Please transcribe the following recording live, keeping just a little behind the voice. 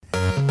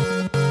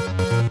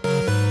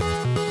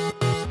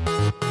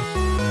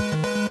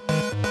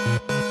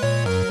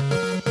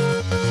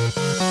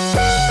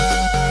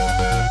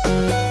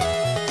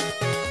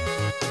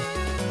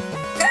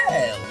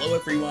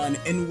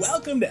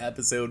to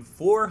episode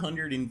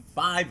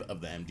 405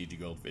 of the MTG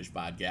Goldfish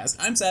podcast.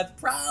 I'm Seth,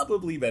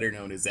 probably better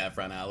known as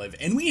Saffron Olive,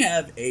 and we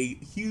have a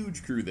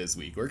huge crew this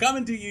week. We're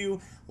coming to you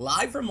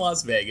live from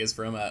Las Vegas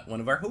from one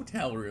of our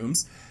hotel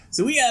rooms.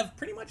 So we have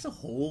pretty much the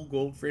whole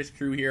Goldfish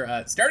crew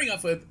here, starting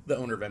off with the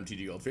owner of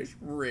MTG Goldfish,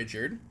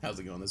 Richard. How's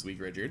it going this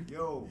week, Richard?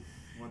 Yo,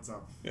 what's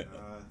up?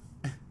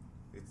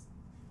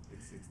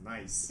 It's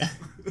nice.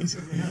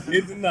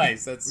 It's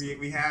nice. That's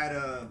we had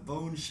a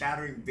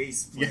bone-shattering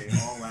bass play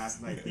all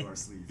last night through our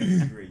sleep. It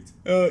was great.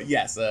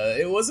 Yes,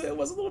 it was a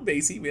little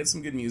bassy. We had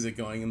some good music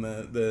going in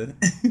the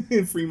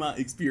Fremont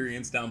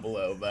experience down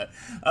below. But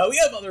we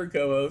have other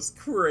co-hosts,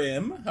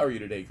 Krim. How are you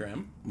today,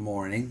 Krim?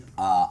 Morning.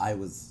 I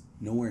was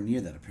nowhere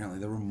near that. Apparently,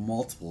 there were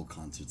multiple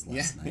concerts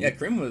last night. Yeah,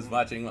 Krim was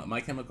watching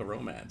My Chemical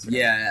Romance. Right?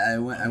 Yeah,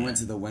 I went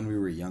to the When We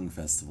Were Young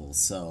festival,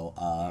 so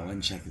I went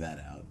and check that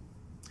out.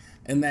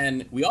 And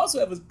then we also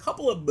have a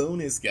couple of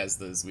bonus guests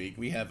this week.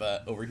 We have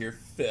over here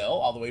Phil,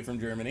 all the way from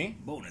Germany.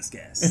 Bonus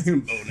guest.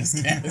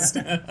 Bonus guest.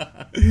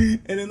 And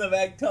in the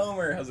back,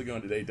 Tomer. How's it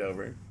going today,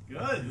 Tomer?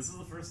 Good. This is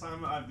the first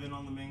time I've been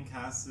on the main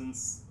cast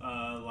since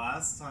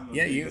last time of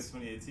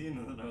 2018,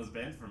 and then I was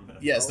banned from it.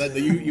 Yes,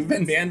 you've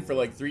been banned for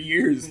like 3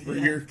 years for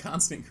your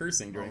constant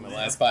cursing during the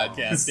last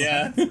podcast.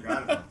 Yeah.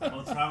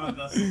 I'll try my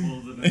best to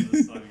hold it in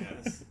this time,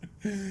 guys.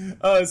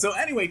 So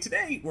anyway,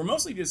 today we're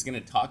mostly just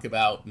going to talk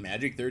about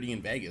Magic 30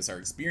 in Vegas, our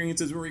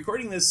experiences. We're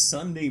recording this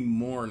Sunday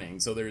morning,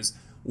 so there's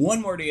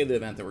one more day of the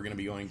event that we're going to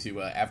be going to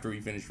after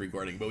we finish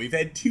recording. But we've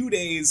had 2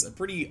 days, a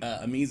pretty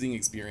amazing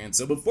experience.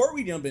 So before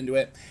we jump into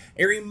it,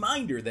 a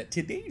reminder that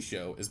today's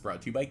show is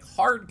brought to you by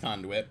Card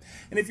Conduit.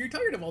 And if you're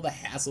tired of all the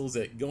hassles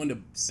that go into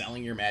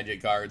selling your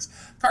Magic cards,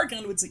 Card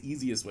Conduit's the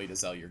easiest way to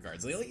sell your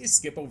cards. They let you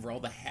skip over all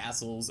the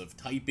hassles of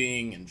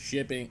typing and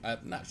shipping,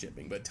 not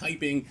shipping, but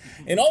typing,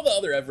 and all the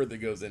other effort that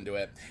goes into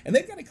it. And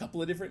they've got a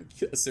couple of different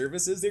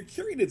services. Their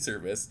curated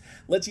service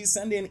lets you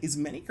send in as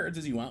many cards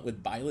as you want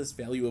with buy list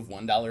value of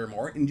 $1 or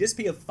more, and just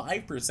pay a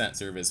 5%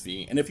 service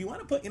fee. And if you want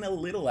to put in a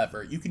little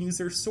effort, you can use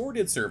their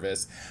sorted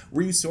service,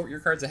 where you sort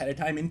your cards ahead of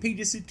time and pay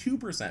just a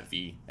 2%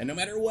 fee. And no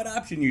matter what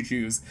option you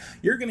choose,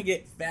 you're going to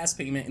get fast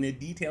payment and a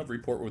detailed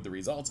report with the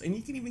results. And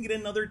you can even get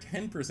another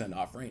 10%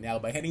 off right now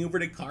by heading over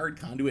to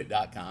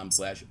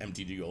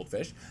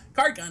cardconduit.com/mtggoldfish.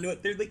 Card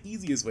Conduit, they're the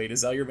easiest way to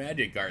sell your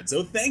Magic cards.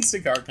 So thanks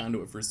to Card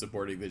Conduit for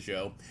supporting the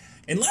show.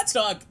 And let's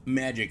talk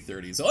Magic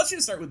 30. So let's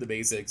just start with the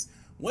basics.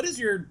 What is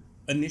your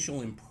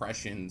initial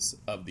impressions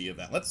of the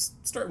event? Let's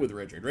start with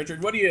Richard.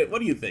 Richard, what do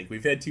you think?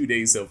 We've had 2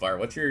 days so far.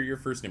 What's your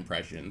first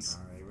impressions?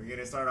 All right, we're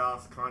gonna start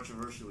off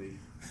controversially.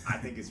 I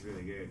think it's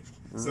really good.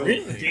 So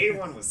Really? day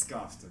one was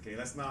scuffed. Okay,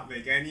 let's not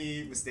make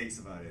any mistakes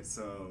about it.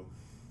 So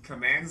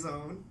Command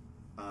Zone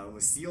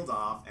was sealed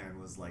off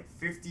and was like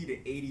 50 to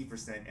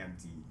 80%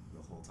 empty the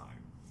whole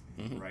time,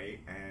 right?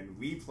 And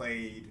we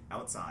played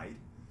outside.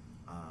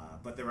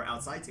 But there were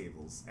outside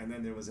tables, and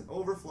then there was an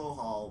overflow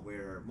hall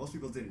where most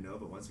people didn't know,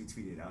 but once we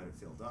tweeted it out, it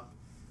filled up.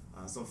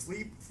 So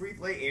free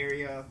play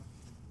area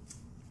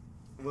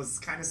was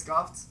kind of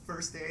scuffed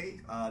first day.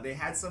 They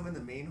had some in the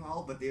main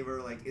hall, but they were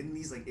like in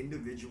these like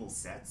individual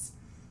sets.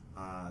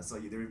 So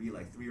there would be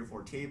like 3 or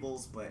 4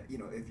 tables, but you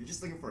know, if you're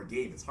just looking for a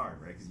game, it's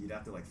hard, right? Because you'd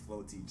have to like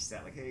float to each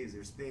set, like, hey, is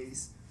there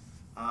space?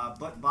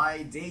 But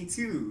by day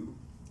 2,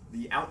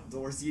 the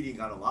outdoor seating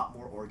got a lot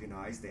more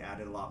organized. They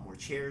added a lot more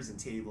chairs and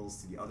tables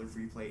to the other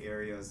free play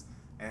areas,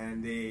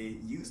 and they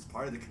used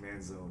part of the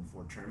command zone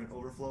for tournament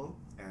overflow,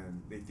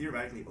 and they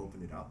theoretically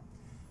opened it up.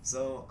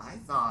 So I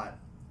thought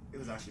it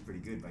was actually pretty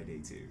good by day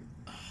 2.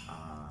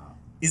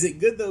 Is it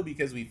good though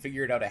because we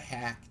figured out a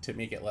hack to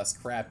make it less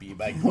crappy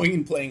by going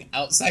and playing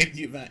outside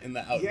the event in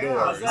the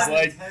outdoors? Is that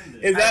Like,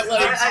 intended? is that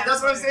like?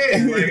 that's what I'm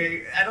saying.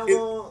 Like, I don't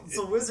know.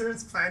 So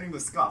Wizards planning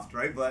was scuffed,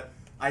 right? But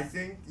I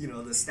think, you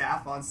know, the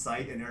staff on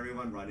site and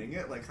everyone running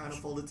it like kind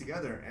of pulled it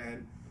together,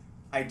 and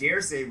I dare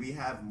say we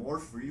have more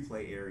free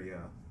play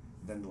area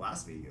than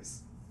Las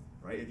Vegas,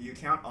 right? If you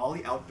count all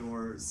the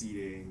outdoor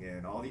seating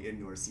and all the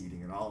indoor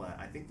seating and all that,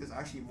 I think there's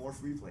actually more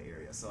free play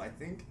area. So I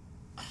think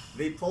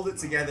they pulled it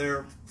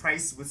together,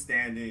 price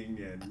withstanding,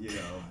 and you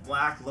know,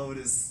 Black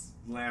Lotus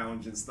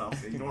Lounge and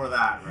stuff. Ignore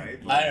that,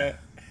 right? But,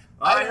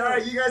 all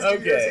right, you guys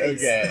give your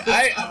takes. Okay.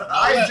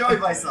 I enjoyed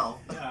myself.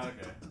 Yeah,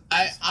 okay.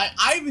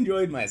 I've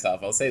enjoyed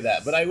myself, I'll say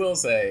that, but I will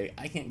say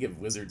I can't give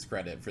Wizards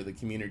credit for the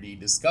community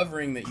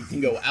discovering that you can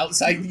go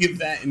outside the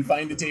event and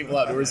find a table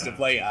outdoors to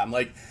play on.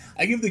 Like,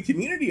 I give the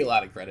community a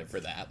lot of credit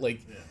for that. Like,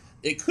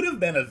 it could have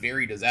been a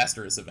very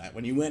disastrous event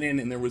when you went in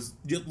and there was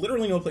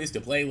literally no place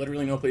to play,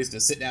 literally no place to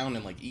sit down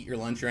and like eat your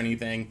lunch or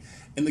anything,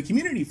 and the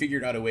community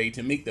figured out a way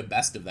to make the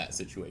best of that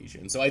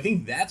situation. So I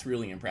think that's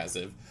really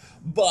impressive.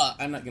 But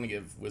I'm not going to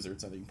give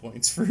Wizards, I think,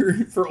 points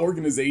for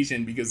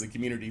organization because the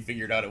community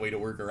figured out a way to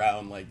work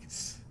around like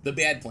the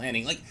bad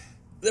planning. Like,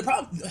 the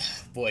problem,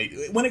 boy,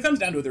 when it comes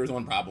down to it, there was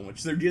one problem,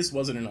 which there just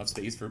wasn't enough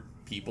space for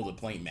people to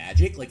play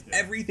Magic. Like,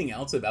 everything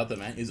else about the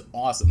event is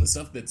awesome. The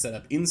stuff that's set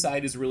up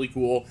inside is really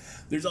cool.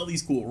 There's all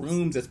these cool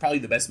rooms. That's probably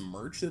the best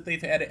merch that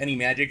they've had at any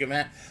Magic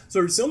event. So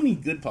there's so many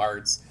good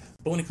parts.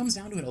 But when it comes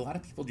down to it, a lot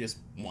of people just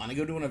want to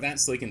go to an event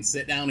so they can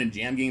sit down and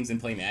jam games and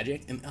play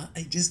Magic, and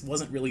it just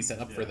wasn't really set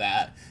up for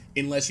that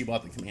unless you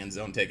bought the Command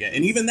Zone ticket.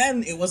 And even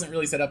then, it wasn't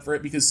really set up for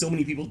it because so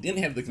many people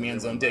didn't have the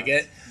Command Zone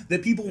ticket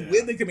that people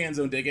with the Command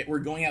Zone ticket were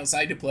going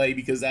outside to play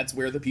because that's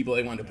where the people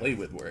they wanted to play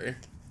with were.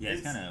 Yeah,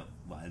 it's kind of,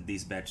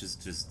 these badges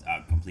just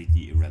are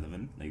completely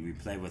irrelevant. Like, we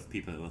play with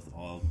people with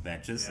all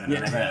badges, and I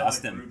never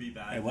ask them,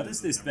 hey, what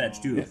does this badge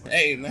do?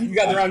 Hey, you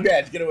got the wrong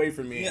badge, get away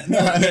from me. Yeah, no,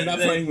 I'm not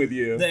playing with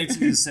you. They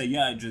actually just say,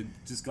 yeah, I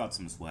just got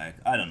some swag.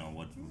 I don't know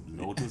what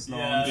Lotus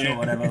launch or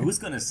whatever. Who's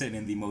gonna sit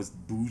in the most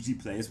bougie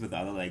place with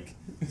other, like,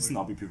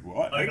 snobby people?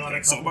 Oh, I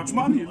got so much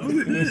money,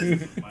 look at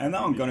this. And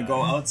now I'm gonna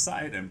go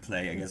outside and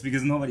play, I guess,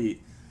 because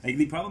nobody... Like,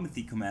 the problem with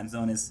the Command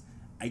Zone is,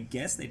 I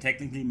guess they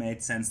technically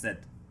made sense that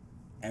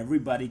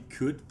everybody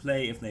could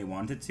play if they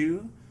wanted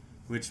to,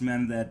 which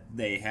meant that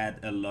they had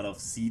a lot of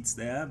seats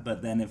there,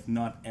 but then if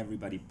not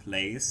everybody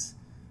plays,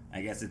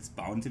 I guess it's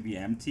bound to be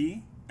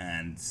empty.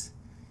 And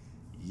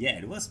yeah,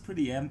 it was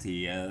pretty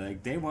empty.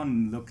 Like, day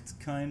one looked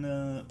kind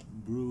of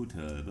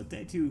brutal, but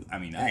day two, I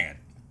mean, I had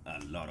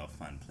a lot of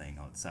fun playing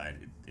outside.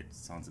 It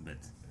sounds a bit...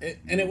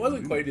 it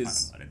wasn't quite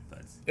as...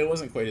 It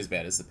wasn't quite as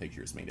bad as the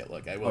pictures made it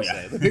look, I will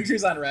say. The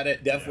pictures on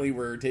Reddit definitely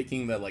were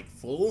taking the, like,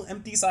 full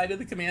empty side of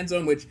the Command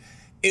Zone, which...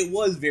 It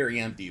was very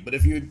empty, but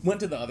if you went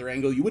to the other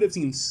angle, you would have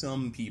seen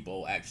some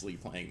people actually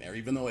playing there,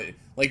 even though it,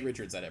 like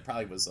Richard said, it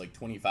probably was like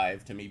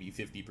 25 to maybe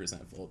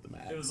 50% full at the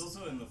max. It was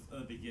also in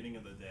the beginning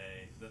of the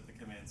day that the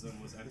Command Zone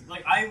was empty.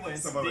 Like, I went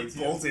Somebody day two.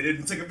 bolted it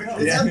and took a picture.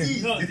 It's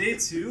empty! No, day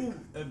two,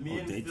 me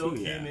and day Phil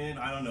two, came in,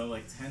 I don't know,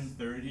 like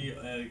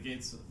 10:30,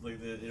 gates, like,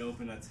 it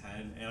opened at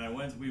 10, and I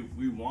went,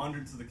 we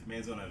wandered to the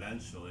Command Zone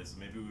eventually, so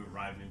maybe we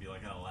arrived maybe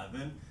like at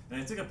 11, and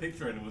I took a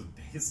picture and it was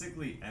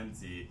basically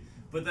empty.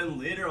 But then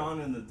later on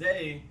in the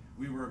day,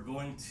 we were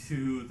going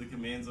to the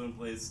Command Zone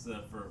place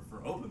for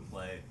open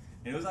play,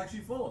 and it was actually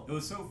full. It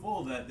was so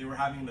full that they were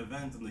having an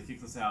event and they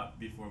kicked us out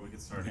before we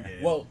could start a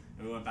game. Well,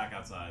 and we went back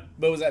outside.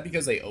 But was that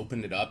because they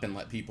opened it up and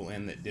let people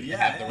in that didn't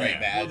have the right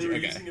badge? Well, they were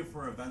using it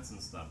for events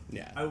and stuff.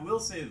 Yeah. I will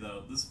say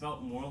though, this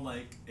felt more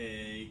like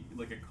a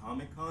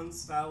Comic-Con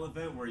style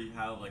event where you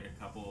have like a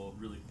couple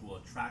really cool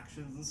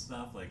attractions and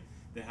stuff. Like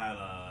they had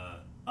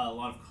a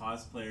lot of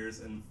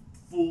cosplayers and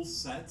full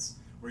sets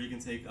where you can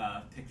take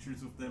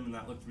pictures with them, and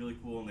that looked really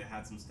cool, and they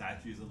had some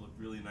statues that looked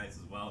really nice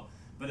as well.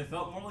 But it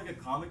felt more like a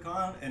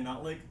Comic-Con and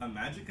not like a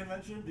Magic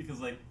convention,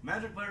 because like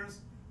Magic players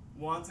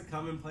want to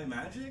come and play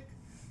Magic,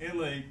 and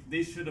like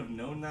they should have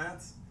known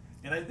that.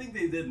 And I think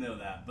they did know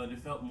that, but it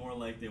felt more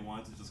like they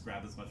wanted to just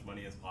grab as much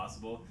money as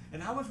possible.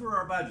 And how much were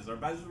our badges? Our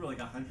badges were like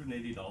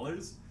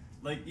 $180.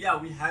 Like, yeah,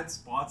 we had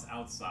spots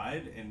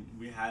outside, and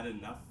we had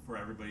enough for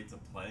everybody to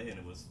play, and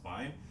it was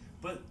fine.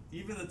 But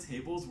even the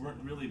tables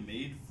weren't really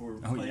made for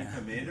playing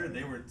Commander.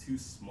 They were too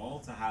small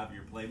to have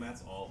your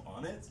playmats all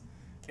on it.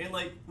 And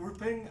like, we're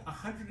paying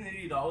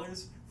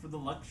 $180 for the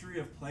luxury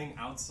of playing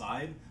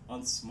outside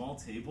on small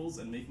tables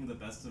and making the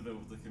best of it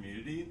with the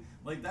community.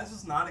 Like, that's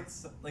just not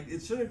like,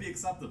 it shouldn't be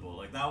acceptable.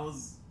 Like, that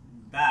was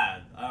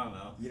bad. I don't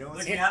know. You know,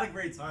 like, we had a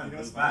great time. You know,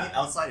 it was funny? bad.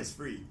 Outside is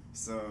free,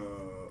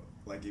 so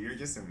like if you're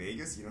just in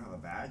Vegas, you don't have a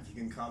badge, you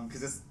can come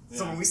because it's.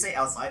 So when we say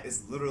outside,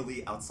 it's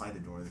literally outside the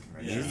door of the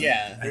convention.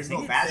 Yeah. There's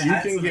no badge.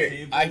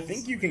 I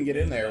think you can get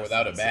in there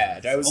without a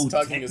badge. I was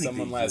talking to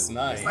someone last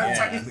night. It's not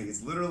technically.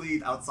 It's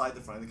literally outside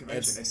the front of the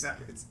convention.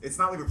 Except it's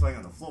not like we're playing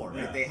on the floor,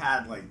 right? They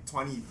had like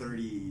 20,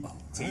 30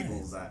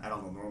 tables that I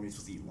don't know. Normally you're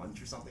supposed to eat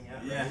lunch or something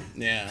at. Yeah. Right?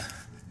 Yeah.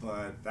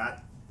 But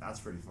that's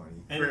pretty funny.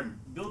 And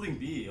Building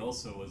B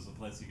also was a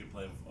place you could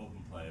play with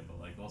open play, but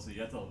like also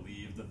you have to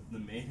leave the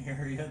main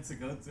area to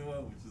go to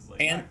it, which is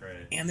like not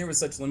great. And there was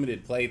such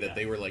limited play that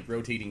they were like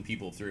rotating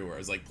people through, where it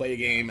was like play a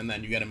game and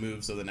then you got to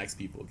move so the next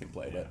people can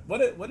play. Yeah.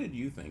 But what did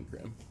you think,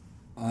 Grim?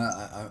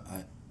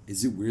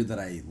 Is it weird that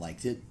I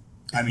liked it?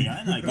 I mean,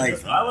 I liked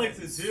it. I liked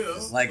it too.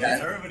 Like,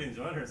 everybody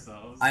enjoyed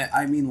themselves.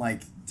 I mean,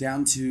 like,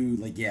 down to,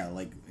 like, yeah,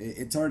 like,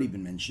 it's already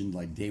been mentioned,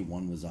 like, day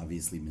one was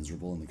obviously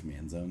miserable in the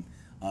Command Zone,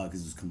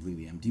 because it was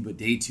completely empty, but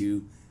day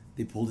two,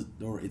 they pulled it,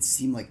 or it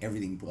seemed like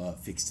everything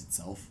fixed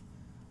itself,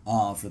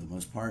 for the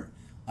most part.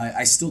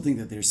 I still think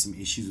that there's some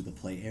issues with the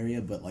play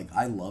area, but, like,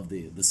 I love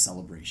the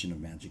celebration of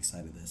Magic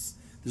side of this.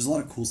 There's a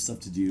lot of cool stuff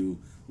to do,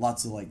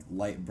 lots of, like,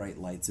 bright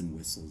lights and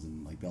whistles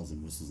and, like, bells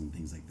and whistles and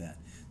things like that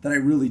I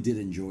really did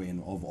enjoy and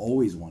have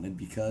always wanted,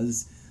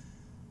 because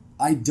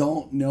I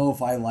don't know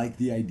if I like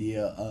the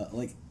idea,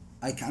 like,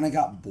 I kind of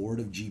got bored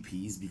of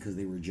GPs because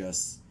they were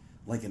just,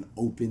 like, an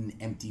open,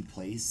 empty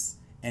place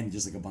and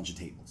just, like, a bunch of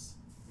tables.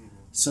 Mm-hmm.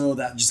 So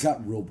that just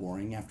got real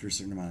boring after a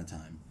certain amount of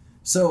time.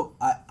 So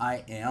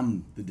I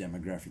am the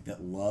demographic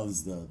that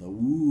loves the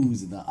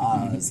woos and the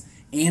ahs,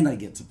 and I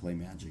get to play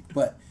Magic.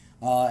 But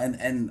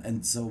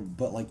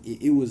but like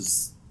it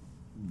was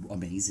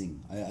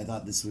amazing. I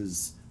thought this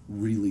was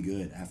really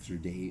good after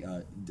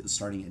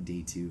starting at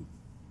day two.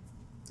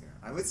 Yeah,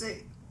 I would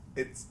say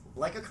it's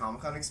like a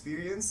Comic-Con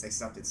experience,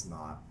 except it's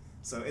not.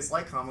 So it's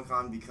like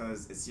Comic-Con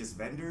because it's just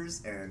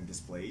vendors and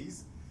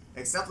displays,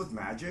 except with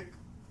Magic,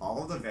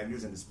 all of the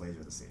vendors and displays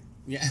are the same.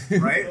 Yeah.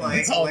 Right? Like,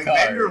 It's all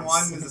vendor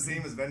cards. 1 is the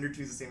same as vendor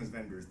 2 is the same as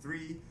vendor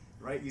 3,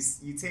 right?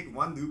 You take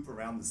one loop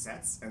around the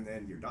sets and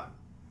then you're done,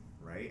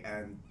 right?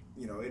 And,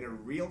 you know, in a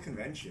real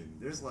convention,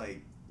 there's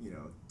like, you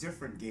know,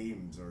 different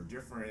games or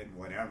different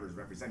whatever's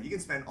represented. You can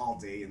spend all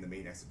day in the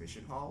main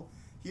exhibition hall.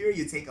 Here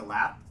you take a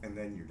lap and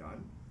then you're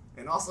done.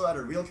 And also at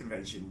a real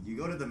convention, you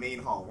go to the main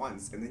hall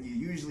once and then you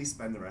usually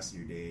spend the rest of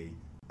your day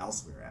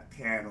elsewhere at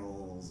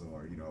panels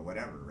or, you know,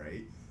 whatever,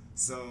 right?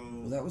 So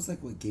Well, that was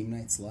like what Game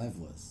Nights Live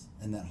was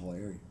in that whole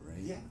area,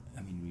 right? yeah.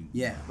 I mean,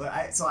 Yeah. But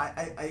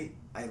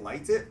I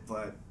liked it,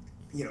 but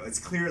you know, it's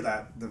clear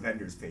that the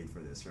vendors paid for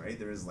this, right?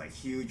 There's like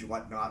huge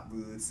whatnot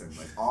booths and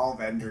like all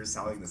vendors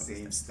selling the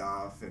same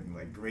stuff and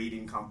like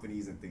grading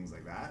companies and things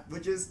like that,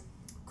 which is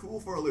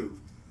cool for a loop.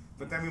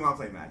 But then we want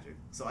to play Magic.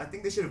 So I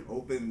think they should have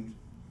opened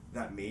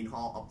that main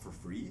hall up for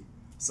free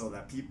so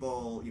that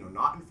people, you know,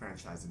 not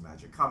enfranchised in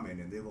Magic come in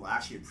and they will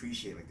actually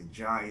appreciate like the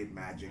giant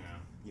Magic,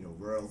 you know,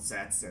 world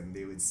sets, and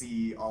they would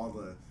see all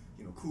the,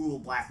 you know, cool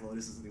Black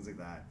Lotuses and things like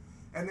that.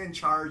 And then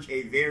charge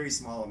a very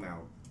small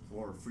amount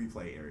for free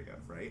play area,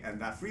 right?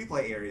 And that free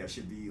play area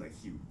should be like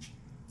huge.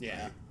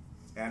 Yeah. Right?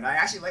 And I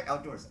actually like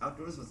outdoors.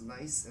 Outdoors was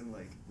nice and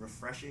like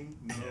refreshing.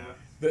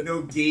 But-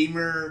 No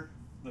gamer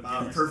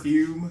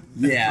perfume.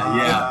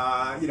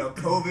 Yeah, You know,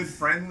 COVID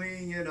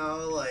friendly. You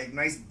know, like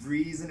nice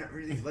breeze and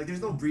everything. Like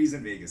there's no breeze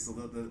in Vegas, so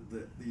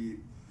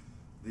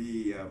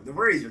the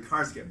worry is your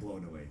cars get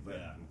blown away. But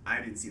Yeah. I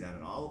didn't see that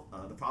at all.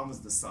 The problem was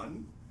the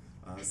sun.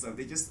 So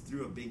they just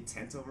threw a big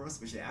tent over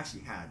us, which they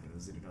actually had, but it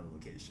was in another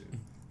location.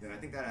 Then I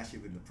think that actually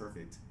would have been the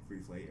perfect free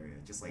play area.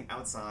 Just like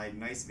outside,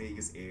 nice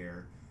Vegas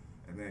air,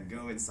 and then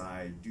go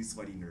inside, do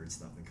sweaty nerd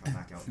stuff, and come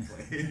back out and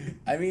play.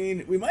 I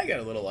mean, we might get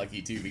a little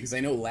lucky too, because I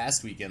know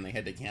last weekend they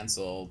had to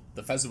cancel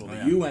the festival that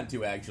yeah. you went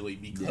to actually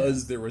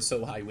because there were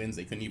so high winds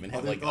they couldn't even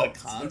have like a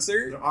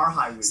concert. There are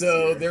high winds.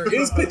 So here. there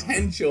is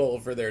potential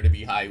for there to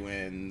be high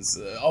winds,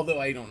 although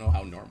I don't know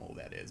how normal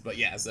that is. But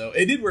yeah, so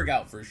it did work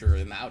out for sure,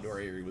 and the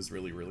outdoor area was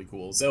really, really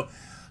cool. So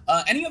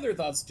any other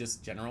thoughts,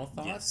 just general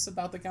thoughts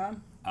about the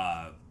con?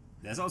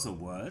 there's also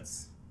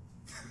Worlds,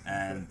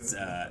 and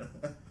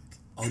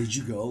Oh, did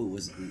you go?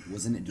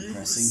 Wasn't it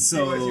depressing?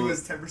 So- he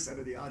was 10%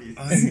 of the audience.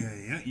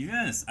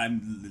 yes,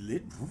 I'm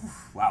lit.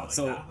 Wow. Like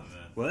So half of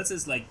it. Worlds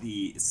is like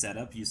the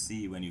setup you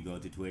see when you go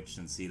to Twitch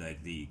and see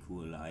like the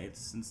cool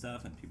lights and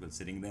stuff, and people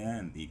sitting there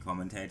and the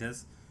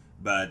commentators.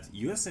 But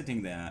you're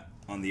sitting there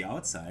on the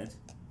outside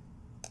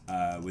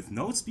with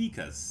no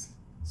speakers,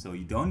 so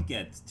you don't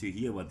get to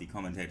hear what the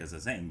commentators are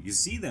saying. You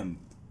see them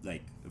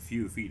like a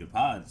few feet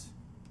apart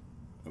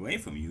away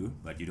from you,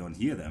 but you don't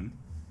hear them.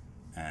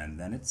 And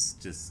then it's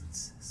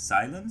just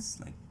silence.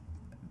 Like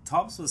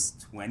tops was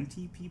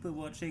 20 people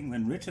watching.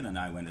 When Richard and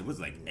I went, it was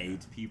like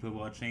 8 people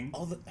watching.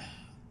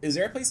 Is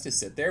there a place to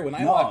sit there? When I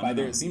No, walk by no,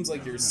 there, no. it seems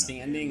like you're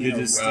standing You're in a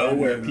just row standing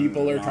where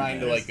people are around trying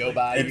to there. like go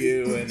by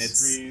you, and it's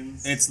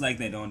screens. It's like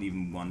they don't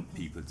even want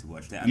people to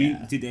watch that. I Yeah.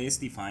 mean, today is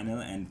the final,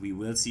 and we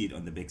will see it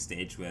on the big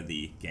stage where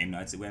the Game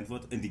Nights event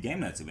was. And the Game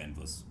Nights event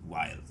was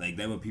wild. Like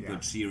there were people Yeah.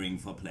 cheering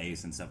for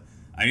plays and stuff.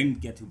 I didn't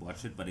get to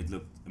watch it, but it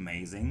looked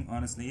amazing,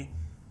 honestly.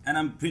 And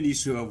I'm pretty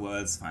sure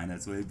World's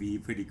finals will be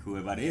pretty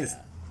cool. But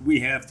we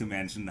have to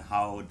mention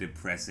how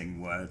depressing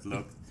World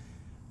looked.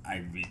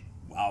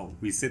 Wow,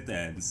 we sit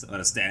there and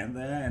or stand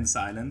there in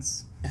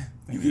silence.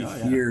 You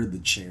could hear the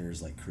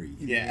chairs like creak.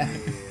 yeah.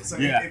 So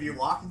Yeah. if you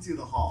walk into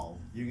the hall,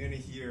 you're gonna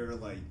hear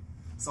like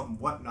some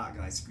whatnot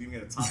guy screaming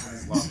at the top of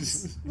his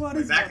lungs. What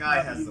Like, is that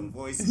guy has the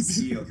voice of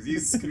steel because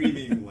he's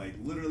screaming like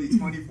literally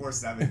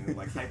 24/7 and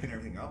like hyping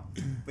everything up.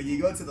 But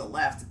you go to the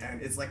left and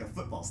it's like a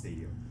football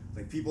stadium.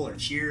 Like people are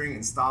cheering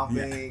and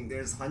stomping.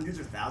 There's hundreds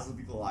or thousands of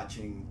people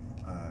watching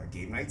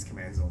Game Nights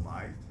Command Zone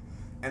Live.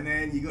 And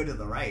then you go to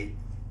the right.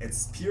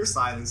 It's pure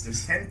silence.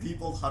 There's 10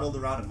 people huddled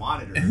around a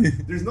monitor.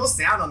 There's no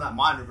sound on that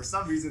monitor for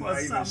some reason. For They're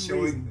not even some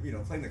showing, reason. you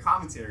know, playing the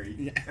commentary.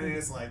 Yeah. And then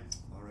it's like,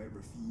 all right,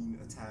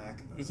 Rafine attack.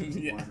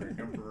 Yeah. Wandering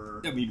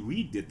Emperor. I mean,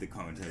 we did the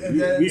commentary. And We,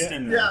 then- we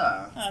stand there.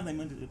 yeah. They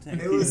wanted to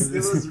attack. It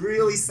was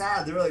really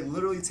sad. There were like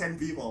literally 10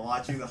 people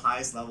watching the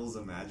highest levels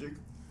of Magic.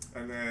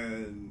 And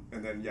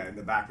then yeah, in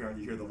the background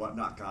you hear the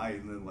whatnot guy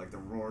and then like the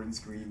roaring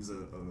screams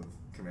of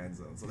Command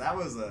Zone. So that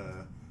was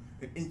an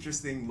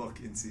interesting look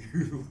into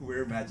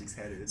where Magic's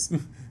headed.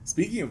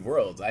 Speaking of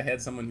Worlds, I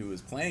had someone who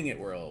was playing at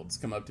Worlds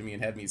come up to me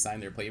and had me sign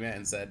their playmat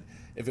and said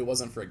if it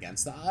wasn't for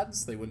Against the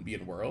Odds, they wouldn't be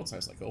in Worlds. I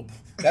was like, oh,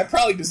 that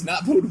probably does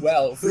not bode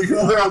well for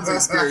your Worlds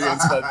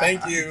experience, but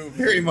thank you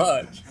very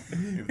much.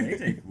 If they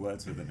take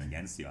Worlds with an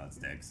against the odds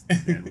decks,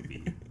 that would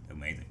be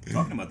amazing.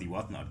 Talking about the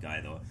Whatnot guy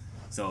though,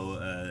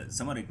 so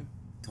somebody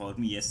told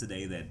me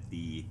yesterday that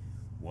the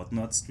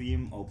Whatnot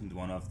stream opened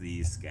one of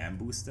the scam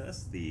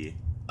boosters, the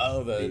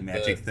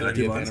Magic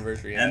 30 30th ones,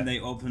 anniversary, yeah. and they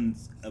opened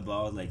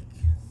about like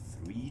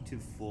 $3 to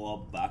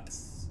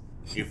 $4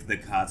 if the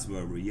cards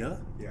were real.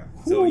 Yeah.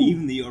 So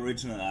even the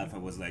original alpha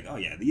was like, oh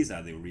yeah, these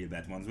are the real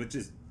bad ones, which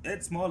is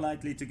it's more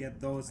likely to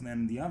get those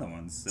than the other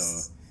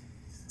ones.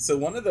 So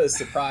one of the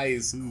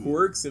surprise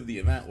quirks of the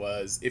event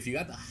was if you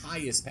got the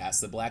highest pass,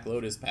 the Black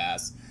Lotus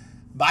pass,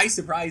 by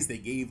surprise, they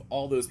gave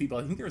all those people,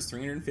 I think there was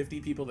 350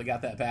 people that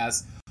got that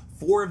pass,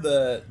 4 of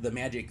the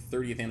Magic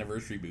 30th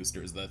anniversary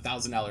boosters, the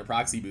 $1,000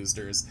 proxy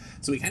boosters.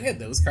 So we kind of had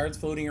those cards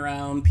floating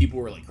around. People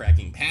were like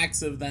cracking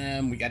packs of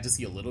them. We got to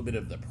see a little bit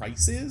of the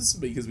prices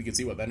because we could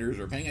see what vendors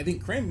were paying. I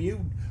think Krim,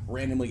 you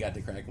randomly got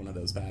to crack one of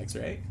those packs,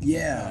 right?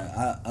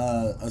 Yeah,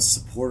 a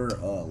supporter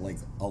like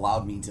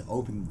allowed me to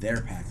open their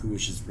pack, who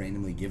was just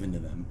randomly given to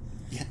them.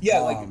 Yeah,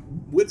 like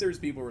Witzer's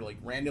people were like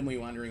randomly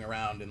wandering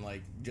around and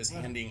like just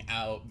handing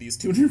out these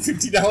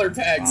 $250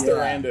 packs to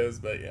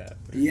randos, but yeah.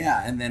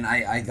 Yeah, and then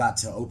I got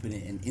to open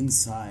it, and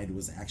inside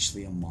was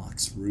actually a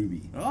Mox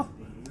Ruby. Oh,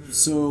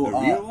 so the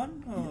real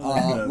one?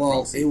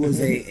 Well, it was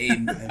a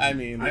I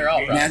mean, they're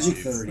all Magic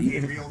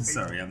 30.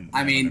 Sorry,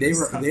 I mean, they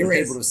were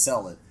able to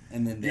sell it,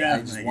 and then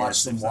I just I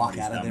watched guess them if walk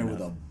somebody's out of there dumb with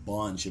enough. a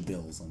bunch of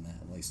bills on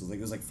that. Like, so like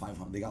it was like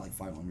 500. They got like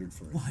 500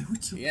 for it. Why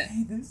would you Yeah.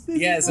 pay this?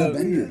 Yeah, so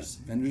vendors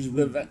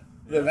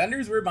the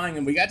vendors were buying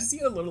them. We got to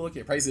see a little look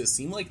at prices. It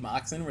seemed like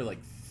Moxen were like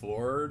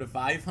 $400 to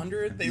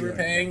 $500 they were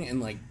paying,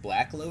 and like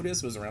Black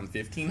Lotus was around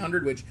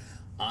 $1,500, which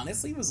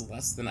honestly was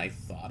less than I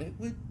thought it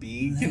would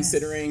be,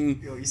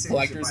 considering Yo, you say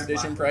collector's you should buy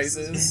edition Black Lotus?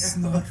 prices.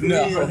 No.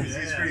 No.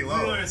 It's pretty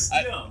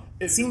low.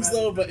 It seems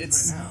low, but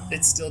it's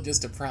still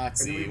just a And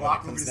proxy then we when it walk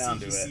over comes to down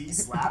to CGC, it.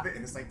 slap it,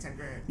 and it's like 10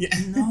 grand. Yeah.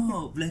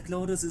 No, Black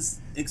Lotus is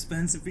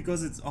expensive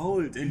because it's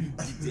old and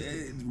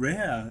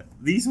rare.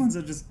 These ones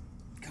are just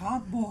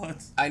cardboard.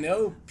 I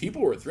know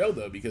people were thrilled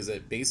though because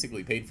it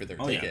basically paid for their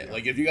Oh, yeah. ticket.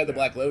 Like if you got the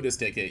Black Lotus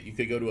ticket, you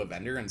could go to a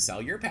vendor and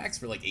sell your packs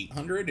for like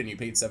 $800, and you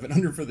paid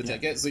 $700 for the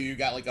ticket, so you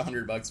got like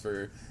 $100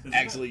 for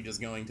actually just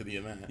going to the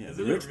event. Yeah.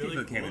 Isn't The rich it really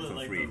people came cool in that for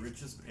like free. the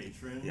richest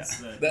patrons Yeah.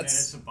 that That's-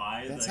 managed to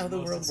buy that's like, how the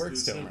most world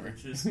works, exclusive, Tomer.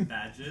 richest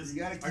badges You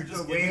gotta are keep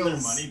just the giving their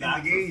whales money in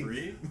back the for game.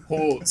 free?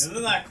 Oh,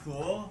 Isn't that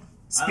cool?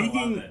 I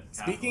love it.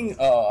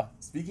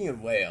 Speaking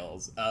of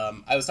whales,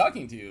 I was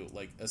talking to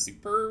like a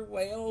super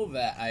whale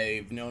that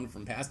I've known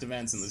from past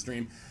events in the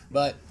stream,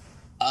 but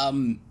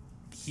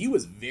he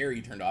was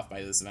very turned off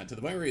by this event to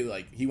the point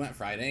where he went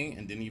Friday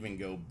and didn't even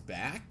go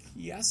back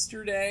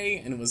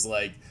yesterday, and it was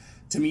like,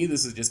 to me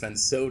this has just been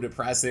so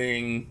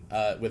depressing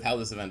with how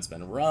this event's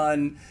been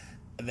run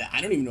that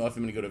I don't even know if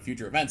I'm going to go to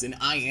future events. And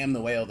I am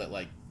the whale that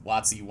like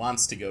WotC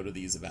wants to go to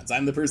these events.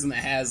 I'm the person that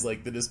has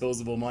like the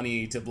disposable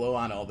money to blow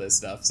on all this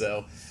stuff.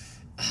 So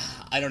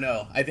I don't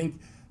know. I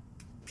think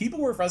people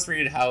were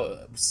frustrated how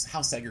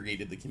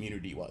segregated the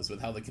community was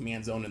with how the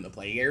command zone and the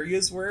play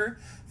areas were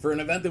for an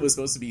event that was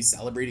supposed to be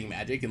celebrating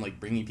Magic and like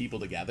bringing people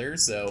together.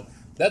 So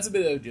that's a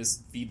bit of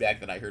just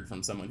feedback that I heard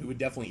from someone who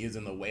definitely is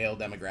in the whale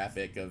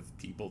demographic of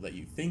people that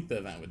you think the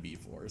event would be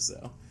for.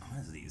 So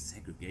Honestly,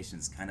 segregation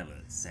is kind of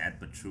a sad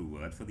but true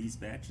word for these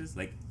badges.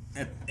 Like,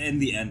 in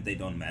the end, they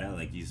don't matter.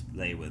 Like, you just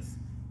play with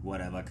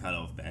whatever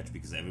cut-off badge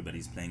because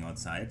everybody's playing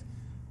outside.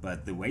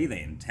 But the way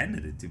they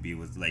intended it to be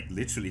was, like,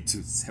 literally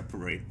to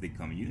separate the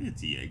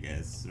community, I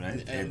guess,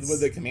 right? And with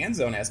the command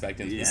zone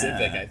aspect in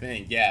specific, I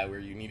think, where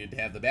you needed to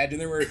have the badge.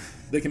 And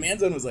the command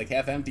zone was, like,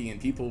 half empty,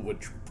 and people would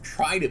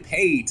try to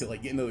pay to,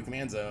 like, get into the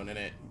command zone, and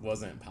it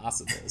wasn't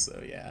possible,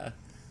 so, yeah.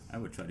 I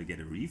would try to get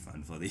a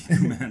refund for the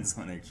command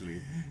zone,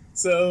 actually.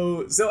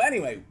 So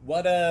anyway,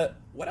 what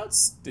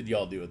else did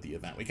y'all do at the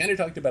event? We kind of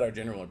talked about our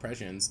general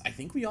impressions. I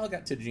think we all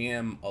got to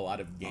jam a lot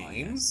of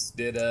games.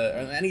 Did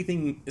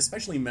anything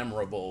especially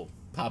memorable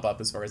pop up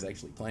as far as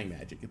actually playing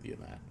Magic at the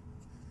event?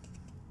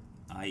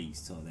 I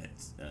saw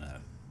that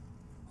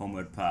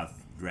Homeward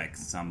Path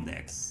drags some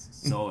decks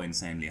so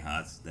insanely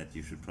hard that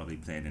you should probably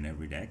play it in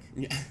every deck.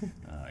 Yeah.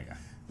 Yeah.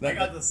 I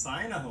got to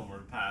sign a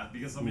Homeward Path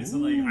because somebody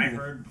said like I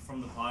heard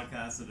from the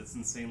podcast that it's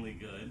insanely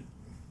good,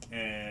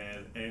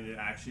 and it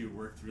actually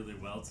worked really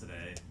well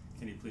today.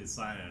 Can you please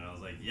sign it? And I was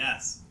like,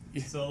 yes.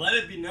 So let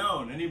it be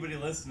known, anybody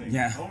listening,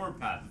 Homeward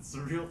Path, it's the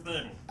real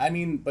thing. I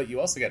mean, but you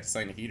also got to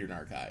sign a Hedron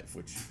Archive,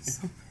 which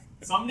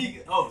Somebody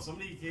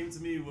came to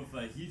me with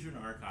a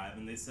Hedron Archive,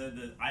 and they said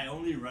that I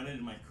only run it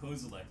in my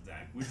Kozilek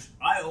deck, which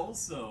I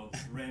also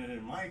ran it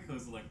in my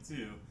Kozilek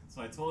too.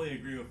 So I totally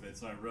agree with it.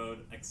 So I wrote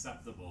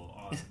acceptable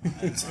on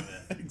it.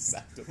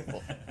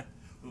 acceptable.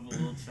 With a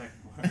little check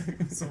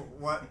mark. So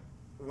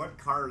what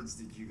cards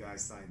did you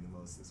guys sign the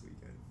most this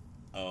weekend?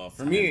 Oh,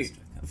 for me,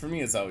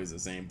 it's always the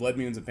same. Blood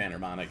Moons and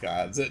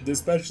Panharmonicons,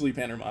 especially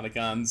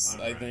Panharmonicons,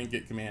 I think,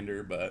 at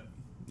Commander, but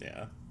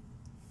yeah.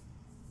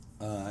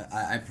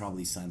 I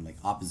probably signed like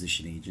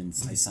Opposition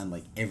Agents. I signed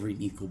like every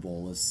Nico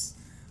Bolas,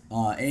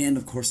 and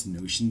of course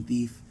Notion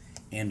Thief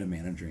and a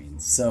Mana Drain.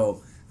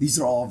 So these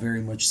are all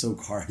very much so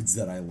cards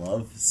that I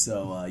love.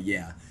 So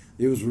yeah,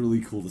 it was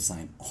really cool to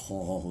sign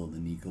all of the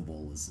Nico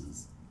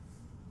Bolases.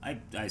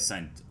 I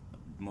signed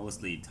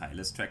mostly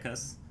Tireless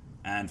Trackers,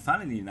 and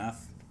funnily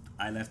enough,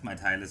 I left my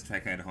Tireless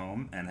Tracker at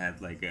home and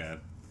had like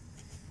a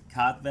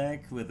card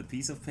back with a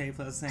piece of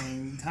paper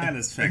saying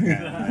Tireless Tracker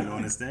in my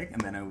bonus deck,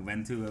 and then I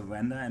went to a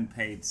vendor and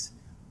paid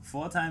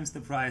 4 times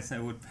the price I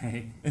would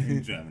pay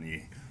in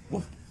Germany.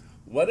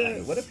 What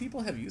do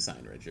people have you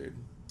signed, Richard?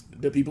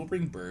 Do people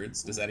bring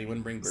birds? Does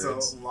anyone bring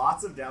birds? So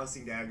lots of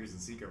Dousing Daggers and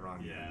Secret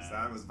Rendezvous. Yeah.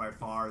 That was by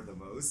far the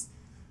most.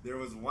 There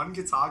was one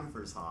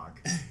Cartographer's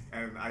Hawk,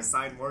 And I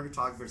signed more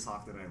Cartographer's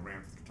Hawk than I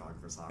ran with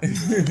Cartographer's Hawk.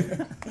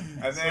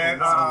 And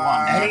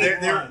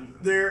then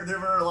there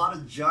were a lot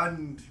of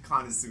Jund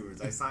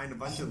connoisseurs. I signed a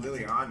bunch of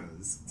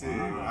Lilianas too.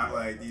 I'm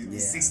like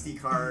these 60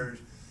 card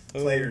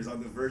players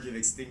on the verge of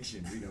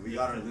extinction. You know, we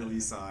got our Lily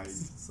side.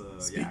 So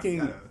we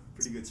got a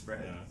pretty good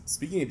spread. Yeah.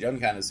 Speaking of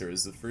Jund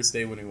connoisseurs, the first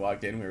day when we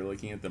walked in, we were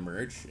looking at the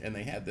merch, and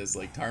they had this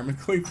like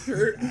Tarmogoyf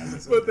shirt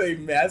with a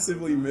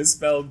massively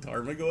misspelled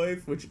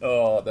Tarmogoyf, which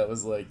that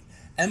was like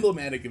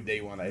emblematic of day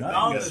one. I Not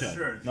on think. the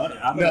shirt. No,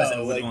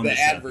 like the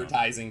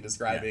advertising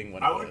describing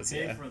what it was.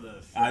 I would pay for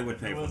this shirt. I would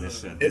pay for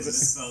this shirt. It's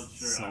misspelled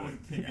shirt. I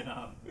would pick it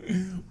up.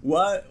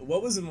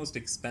 What was the most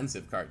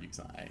expensive card you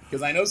signed?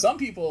 Because I know some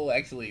people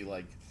actually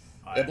like.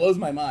 It blows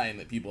my mind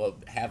that people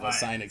have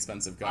sign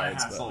expensive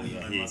cards. I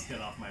must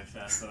get off my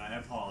chest, and I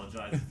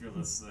apologize if you're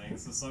listening.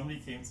 So somebody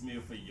came to me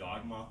with a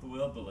Yawgmoth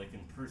wheel, but like in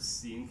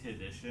pristine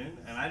condition,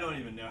 and I don't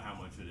even know how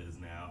much it is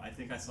now. I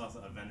think I saw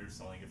a vendor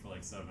selling it for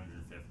like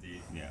 $750.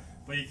 Yeah.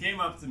 But he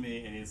came up to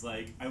me and he's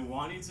like, "I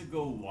want you to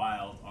go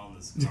wild on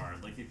this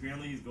card." Like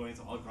apparently he's going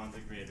to all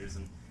content creators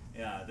and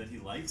that he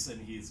likes,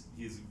 and he's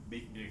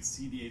making a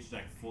CDH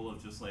deck full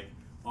of just like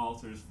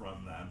alters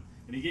from them.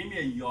 And he gave me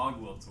a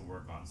Yawgmoth to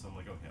work on, so I'm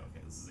like, okay,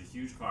 this is a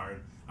huge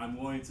card. I'm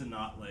going to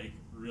not like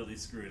really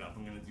screw it up.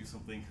 I'm going to do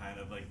something kind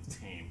of like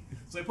tame.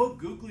 So I put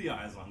googly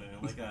eyes on it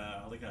and like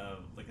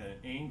an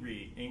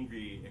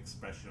angry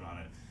expression on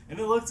it, and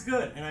it looks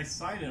good. And I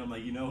signed it. I'm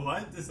like, you know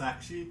what? This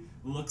actually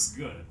looks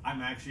good.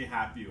 I'm actually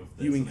happy with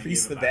this. You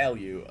increase the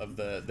value of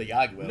the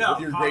Yawgmoth with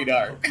your great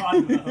art.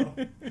 Cosmo.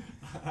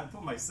 I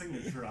put my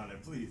signature on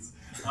it, please.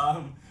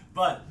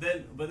 But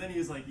then he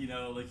was like, you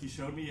know, like he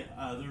showed me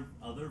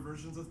other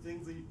versions of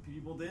things that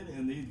people did,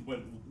 and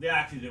they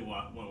actually did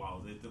one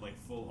wild. They did like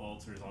full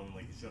alters on,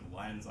 like he showed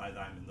Lion's Eye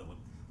Diamond that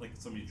looked like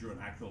somebody drew an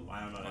actual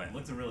lion on it. It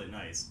looked really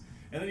nice.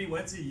 And then he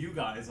went to you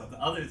guys at the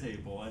other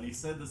table, and he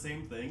said the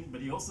same thing,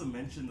 but he also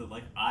mentioned that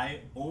like I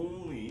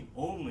only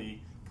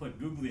put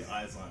googly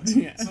eyes on it.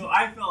 Yeah. So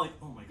I felt like,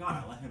 oh my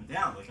god, I let him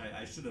down. Like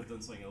I should have done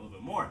something a little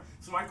bit more.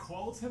 So I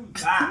called him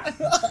back,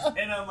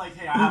 and I'm like,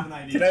 hey, I have an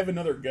idea. Can I have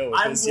another go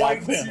at this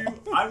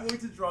Yawgmoth? I'm going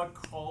to draw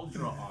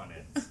Cauldra on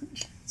it.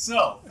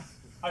 So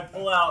I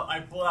pull out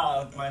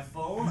my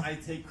phone, I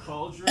take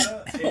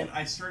Cauldra, and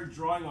I start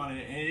drawing on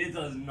it, and it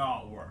does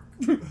not work.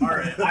 All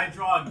right, I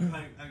draw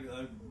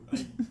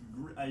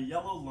a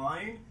yellow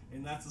line,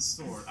 and that's a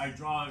sword. I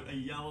draw a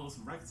yellow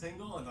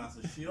rectangle, and that's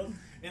a shield.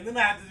 And then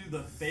I have to do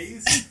the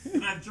face,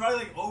 and I'm drawing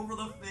like over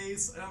the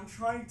face, and I'm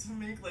trying to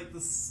make like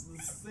this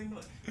thing,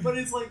 but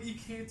it's like you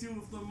can't do it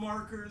with the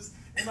markers,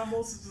 and I'm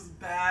also just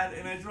bad,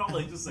 and I draw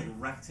like just like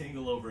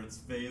rectangle over its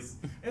face,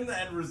 and the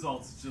end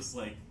result is just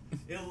like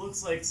it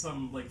looks like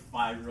some like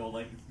 5-year-old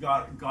like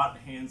got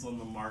hands on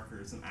the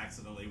markers and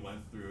accidentally went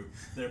through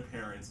their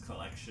parents'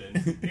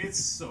 collection. It's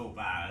so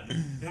bad,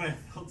 and I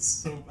felt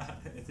so bad.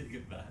 I take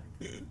it back.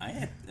 I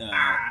had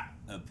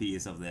a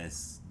piece of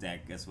this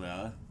deck as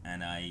well,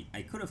 and I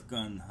could have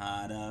gone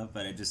harder,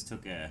 but I just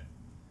took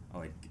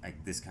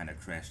this kind of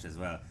crashed as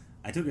well.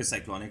 I took a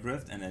Cyclonic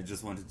Rift, and I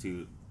just wanted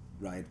to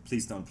write,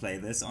 please don't play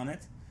this on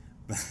it,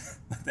 but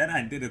then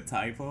I did a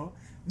typo,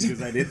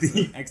 because I did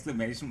the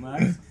exclamation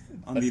mark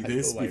on the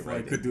this before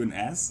I could do an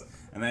S,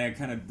 and then I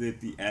kind of did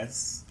the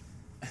S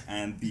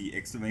and the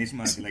exclamation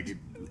mark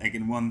like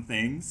in one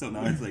thing, so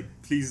now it's like,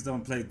 please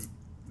don't play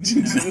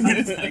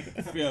it's like,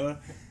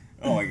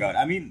 oh my god.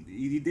 I mean,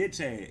 you did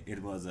say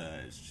it was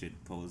a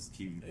shit post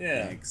cube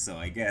deck, so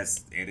I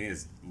guess it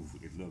is.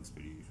 It looks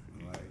pretty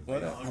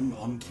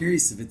I'm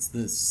curious if it's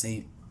the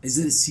same. Is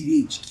it a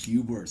CDH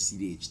cube or a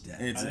CDH deck?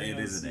 It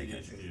is a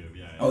deck. Cube,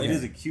 yeah. Oh, it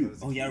is a cube.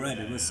 Oh, yeah, right.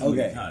 It was so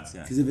many cards.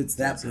 Yeah. Because if it's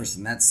that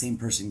person, that same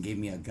person gave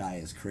me a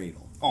Gaia's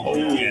Cradle. Oh,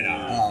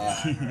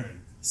 yeah.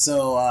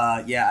 So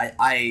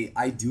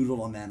I doodled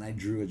on that, and I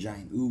drew a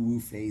giant woo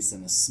face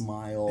and a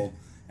smile,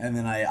 and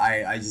then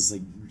I just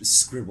like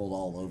scribbled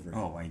all over it.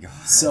 Oh my god.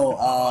 So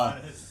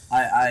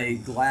I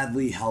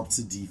gladly helped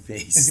to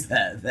deface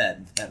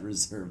that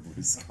reserve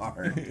loose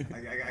card.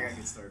 I gotta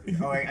get started.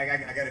 Oh, I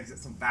gotta get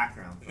some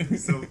background.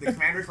 So the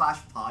Commander Clash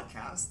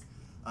podcast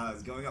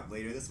is going up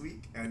later this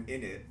week, and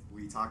in it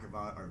we talk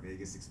about our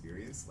Vegas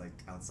experience, like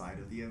outside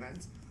of the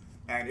event.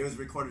 And it was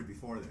recorded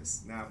before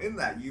this. Now, in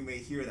that, you may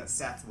hear that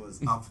Seth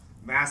was up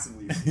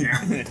massively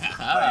gambling,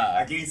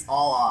 like, against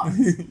all odds.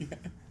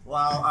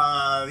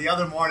 Well, the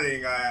other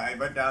morning, I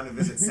went down to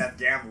visit Seth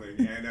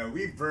gambling, and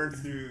we burned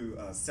through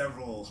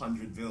several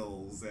hundred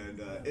bills, and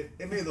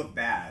it may look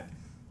bad.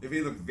 It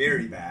may look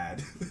very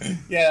bad.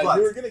 Yeah, but,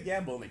 you were going to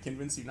gamble, and it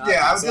convinced you not to.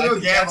 Yeah, I was going to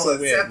gamble,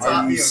 and Seth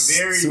taught me a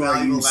very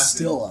valuable lesson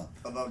still up?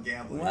 about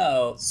gambling.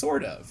 Well,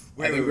 sort of.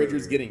 I think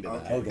Richard's getting to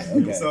that.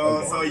 Okay.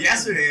 So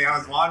yesterday, I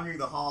was wandering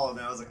the hall, and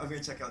I was like, I'm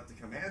going to check out the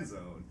command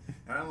zone.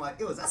 And I'm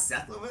like, is that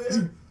Seth over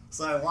there?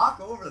 So I walk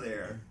over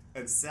there,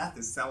 and Seth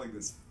is selling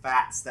this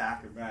fat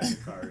stack of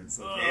Magic cards,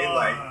 okay?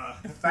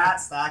 Like, fat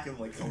stack of,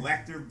 like,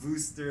 collector,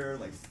 booster,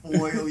 like,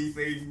 foily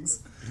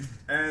things.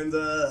 And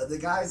the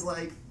guy's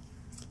like,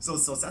 So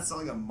Seth's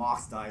selling a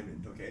Mox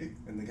Diamond, okay?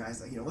 And the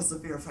guy's like, what's the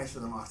fair price for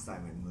the Mox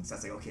Diamond? And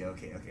Seth's like,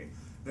 okay.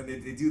 Then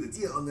they do the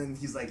deal, and then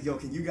he's like, yo,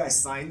 can you guys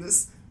sign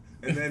this?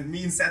 And then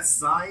me and Seth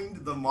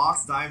signed the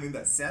Mox Diamond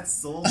that Seth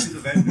sold to the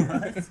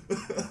vendor.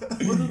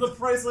 What the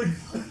price like?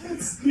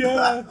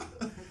 Yeah.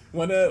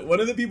 One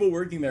of the people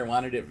working there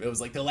wanted it. It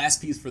was like the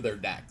last piece for their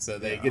deck, so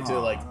they get to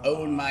like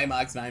own my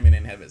Mox Diamond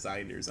and have it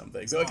signed or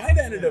something. So it kind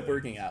of ended up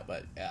working out,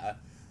 but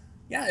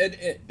yeah,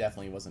 it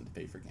definitely wasn't to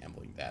pay for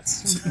gambling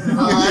debts.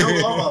 I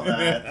don't know about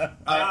that.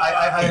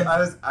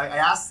 I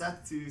asked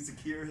Seth to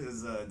secure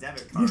his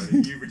debit card,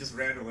 and he just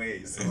ran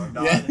away. So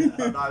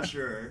I'm not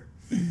sure.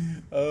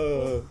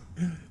 Oh,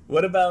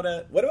 what about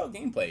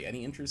gameplay?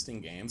 Any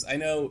interesting games? I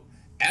know.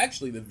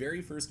 Actually, the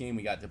very first game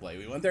we got to play,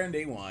 we went there on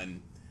day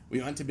one.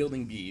 We went to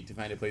Building B to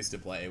find a place to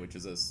play, which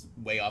is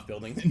a way off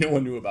building that no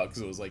one knew about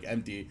because it was like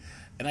empty.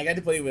 And I got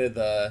to play with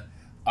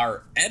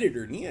our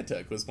editor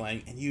Neatuk was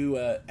playing, and you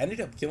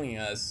ended up killing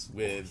us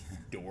with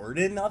Door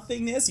to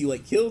Nothingness. You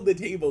like killed the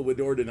table with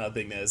Door to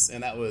Nothingness,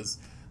 and that was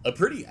a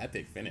pretty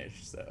epic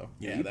finish. So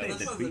Yeah, that played was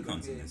the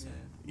precons in this one.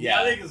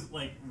 yeah. I think it's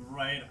like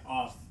right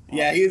off.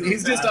 Yeah,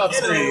 he's just off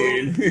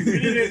screen. We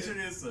didn't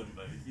introduce him,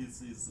 but he's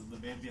the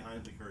man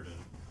behind the curtain.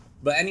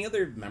 But any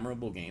other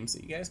memorable games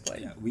that you guys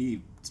played? Yeah,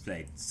 we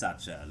played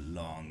such a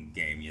long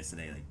game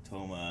yesterday. Like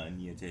Toma,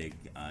 Neatik,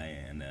 I,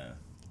 and a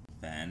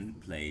fan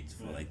played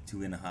for like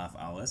 2.5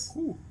 hours.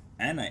 Ooh.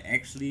 And I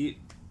actually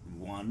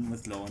won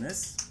with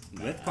Lowness,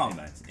 with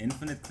combat.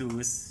 Infinite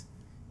clues,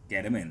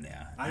 get him in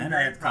there. I'm and I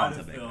very had proud of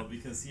counter Phil backup.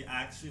 because he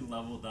actually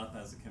leveled up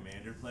as a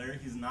commander player.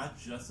 He's not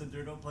just a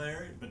Dirtle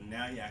player, but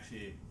now he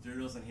actually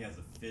Dirtles and he has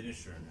a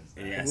finisher in his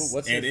deck. Yes,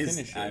 What's it your is.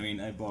 finisher? I mean,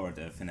 I borrowed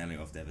a Finale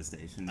of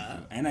Devastation,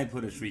 Ah. and I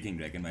put a Shrieking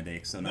Drake in my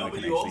deck, so now No, I but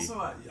can you actually.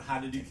 also how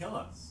did you kill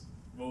us?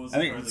 What was I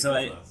the mean, card that so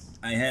killed us?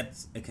 I had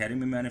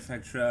Academy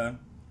Manufacturer,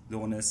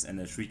 Lowness,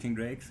 and a Shrieking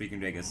Drake. Shrieking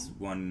Drake is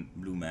 1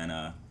 blue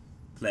mana,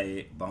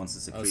 play,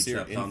 bounces a Oh, so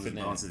creature, you're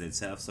infinite. bounces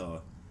itself.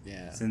 So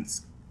Yeah.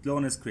 since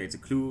Lowness creates a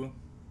clue,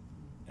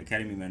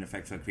 Academy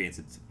Manufacturer creates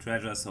a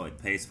treasure, so it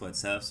pays for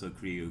itself. So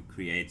you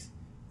create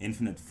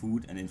infinite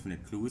food and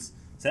infinite clues.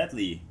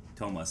 Sadly,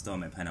 Thomas stole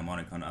my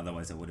Panharmonicon,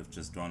 otherwise I would have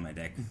just drawn my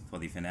deck for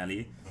the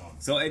finale. Oh.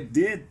 So I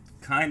did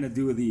kind of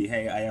do the,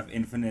 hey, I have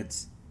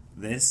infinite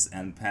this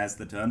and pass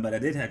the turn, but I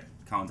did have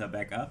counter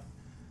backup.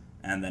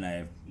 And then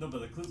I... No,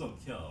 but the clues don't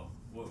kill.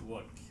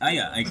 What?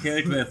 I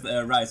killed with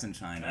Rise and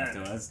Shine Very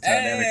afterwards. nice.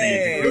 Turned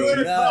everything into Hey,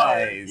 clues.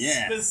 nice.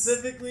 Yeah.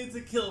 Specifically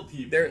to kill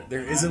people.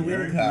 There is a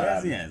win Yes,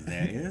 card. yes,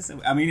 there is.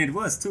 I mean, it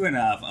was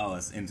 2.5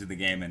 hours into the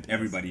game, and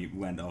everybody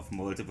went off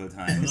multiple The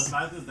times.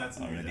 fact is that's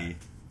in your Already. deck.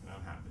 And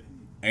I'm happy.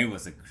 It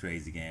was a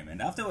crazy game. And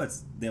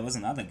afterwards, there was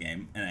another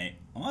game, and I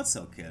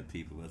also killed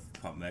people with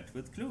combat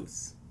with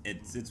clues.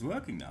 It's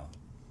working now.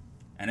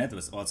 And that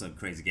was also a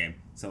crazy game.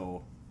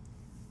 So,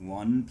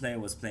 one player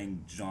was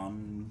playing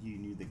John. He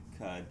knew the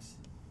card.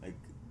 Like,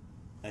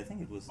 I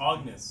think it was.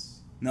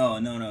 Agnes. No.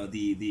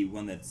 The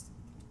one that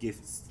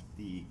gifts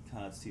the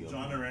cards to your.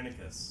 John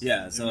Arenicus.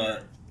 Yeah, so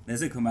Dimir.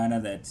 there's a commander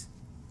that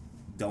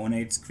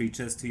donates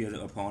creatures to your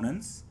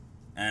opponents,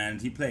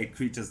 and he played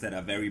creatures that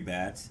are very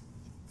bad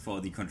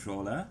for the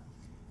controller.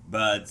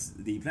 But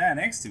the player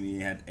next to me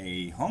had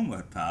a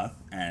homeward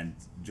path, and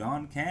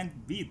John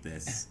can't beat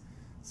this.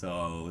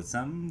 So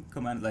some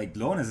command like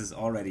Lowness is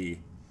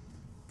already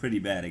pretty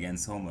bad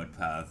against homeward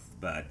path,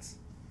 but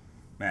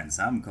man,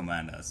 some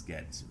commanders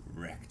get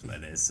wrecked by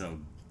this. So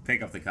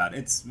pick up the card.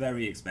 It's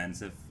very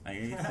expensive, I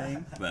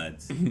think,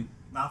 but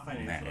Not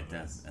financial. man, it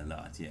advice. does a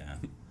lot. Yeah.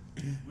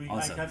 I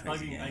Also kept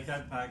crazy bugging. game. I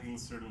kept packing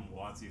certain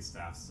WotC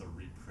staffs to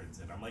reprint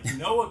it. I'm like, you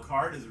know what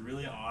card is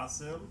really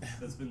awesome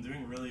that's been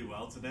doing really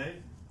well today?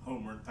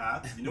 Homeward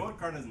Path. You know what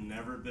card has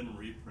never been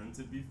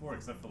reprinted before,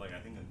 except for like I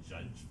think a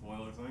Judge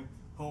foil or something.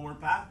 Homeward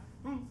Path.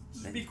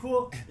 Just be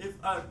cool if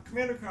a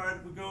commander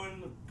card would go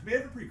in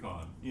Commander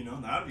Precon. You know,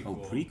 that'd be Oh,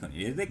 cool. precon.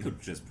 Yeah, they could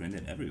just print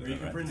it Or everywhere, you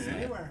can right? print it So-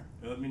 anywhere.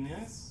 It would be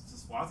nice.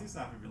 Just WotC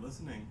staff if you're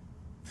listening.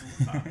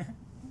 Homeward Path.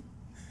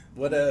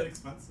 What A bit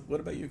expensive.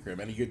 What about you, Krim?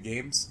 Any good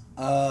games?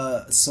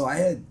 So I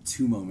had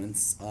 2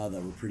 moments that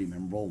were pretty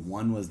memorable.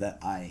 One was that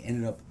I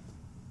ended up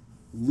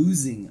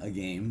losing a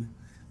game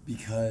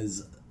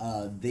because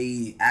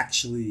they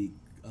actually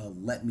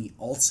let me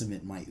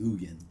ultimate my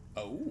Ugin.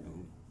 Oh.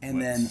 And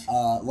What? then,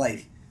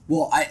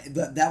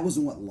 that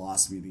wasn't what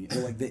lost me.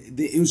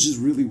 It was just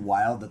really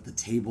wild that the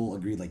table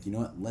agreed, like, you know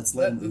what, let's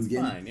let him That's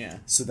Ugin. fine, yeah.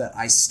 So that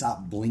I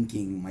stopped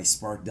blinking my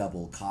Spark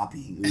Double,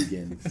 copying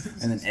Ugin,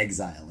 and then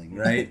exiling,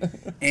 right?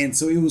 And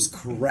so it was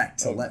correct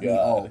to Oh, let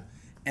God. me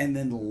and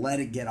then let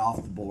it get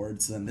off the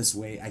board, so then this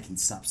way I can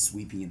stop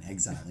sweeping and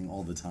exiling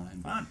all the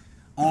time. Fun.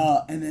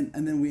 And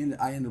then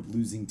I end up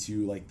losing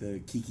to like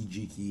the Kiki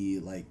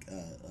Jiki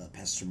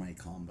Pestermite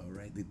combo,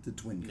 right? The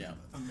twin combo. Yeah.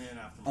 A man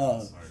after my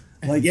own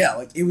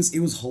heart.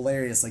 It was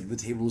hilarious. Like the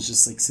table was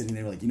just like sitting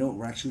there, like, you know what,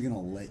 we're actually gonna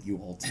let you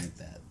ultimate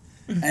that.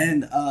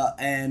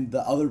 And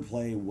the other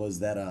play was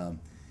that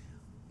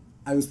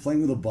I was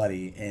playing with a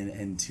buddy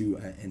and two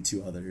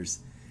others,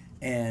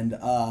 and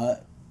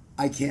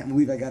I can't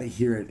believe I got to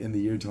hear it in the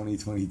year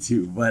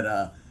 2022,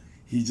 but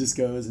he just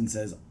goes and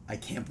says, I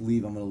can't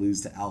believe I'm going to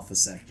lose to Alpha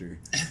Sector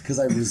because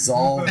I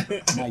resolved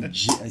my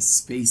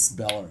Space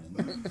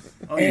Bellerin.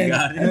 Oh, you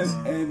got it?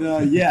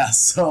 And yeah,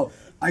 so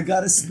I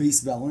got a Space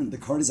Bellerin. The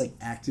card is like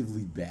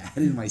actively bad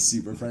in my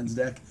Super Friends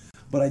deck,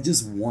 but I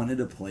just wanted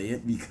to play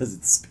it because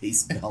it's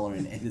Space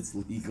Bellerin and it's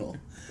legal.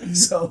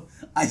 So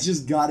I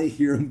just got to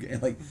hear him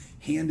like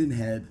hand in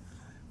head.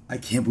 I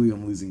can't believe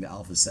I'm losing to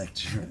Alpha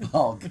Sector.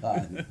 Oh,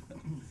 God.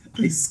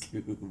 Ice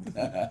Cube.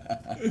 How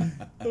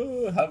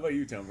about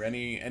you, Tomer?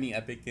 Any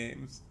epic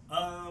games?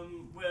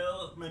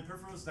 Well, my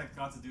Perforos deck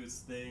got to do its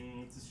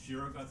thing.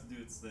 Tashiro got to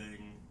do its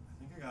thing. I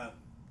think I got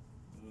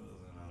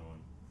another one.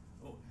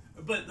 Oh,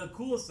 but the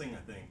coolest thing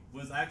I think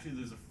was actually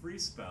there's a free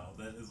spell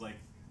that is like,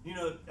 you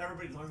know,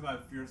 everybody talks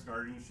about Fierce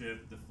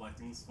Guardianship,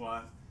 deflecting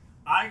spot.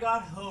 I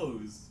got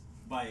hosed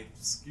by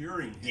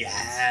Obscuring Haze.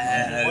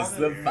 Yes,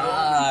 the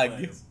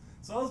fog.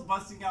 So I was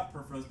busting out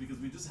Perforos because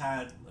we just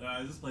had,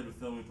 I just played with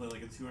Phil, and we played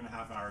like a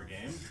 2.5 hour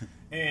game,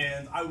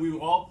 and we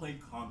all played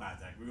combat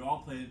deck. We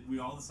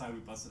all decided we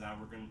busted out,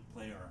 we're going to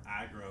play our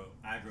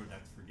aggro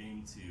decks for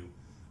game 2.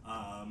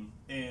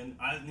 And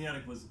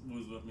Neotic was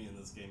with me in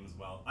this game as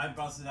well. I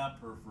busted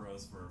out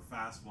Perforos for a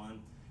fast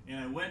one, and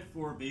I went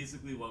for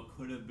basically what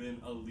could have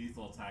been a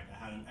lethal attack.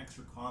 I had an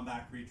extra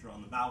combat creature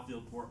on the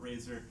battlefield, Port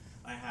Razor.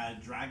 I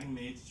had Dragon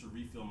Mage to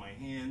refill my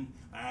hand.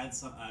 I had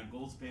some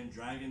Goldspan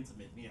Dragon to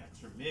make me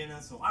extra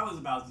mana. So I was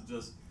about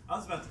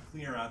to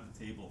clear out the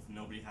table if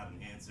nobody had an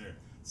answer.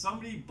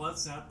 Somebody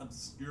busts out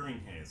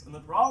Obscuring Haze, and the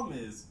problem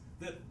is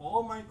that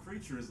all my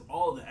creatures,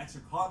 all the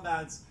extra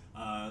combats,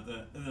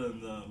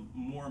 the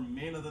more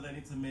mana that I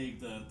need to make,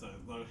 the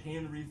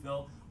hand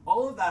refill,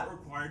 all of that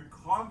required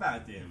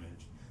combat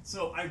damage.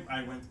 So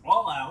I went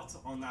all out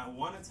on that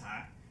one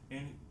attack,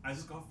 and I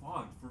just got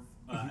fogged for.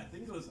 I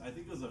think it was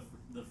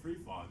the free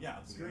fog. Yeah,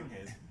 Obscuring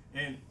Haze,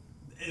 and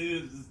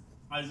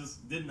I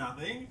just did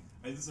nothing.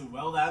 I just said,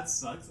 well, that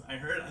sucks. I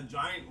heard a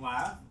giant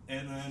laugh,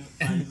 and then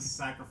I just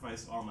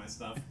sacrificed all my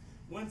stuff.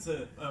 Went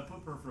to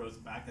put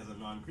Perforos back as a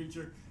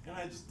non-creature, and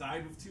I just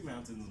died with 2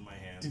 mountains in my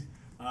hand.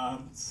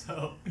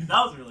 So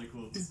that was really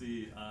cool to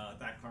see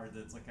that card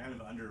that's like kind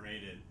of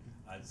underrated.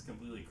 Just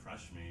completely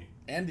crushed me.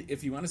 And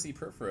if you want to see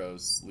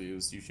Perforos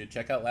lose, you should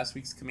check out last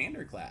week's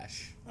Commander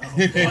Clash. Oh,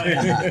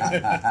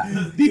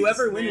 boy. Do you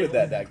ever win with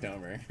that deck,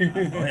 Tomer?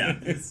 Oh, yeah.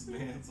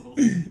 Dismantled.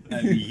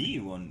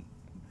 You won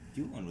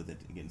with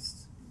it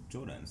against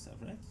Joda and stuff,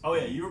 right? Oh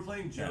yeah, you were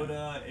playing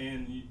Joda,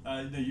 and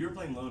no, you were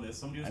playing Lotus.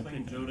 Somebody was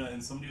playing Joda,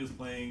 and somebody was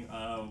playing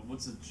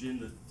what's a Djinn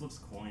that flips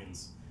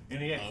coins,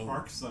 and he had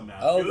Quark somehow.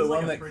 Oh, the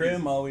one that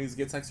Krim always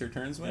gets extra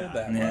turns with. Yeah.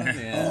 That one.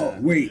 Yeah. Oh,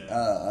 wait.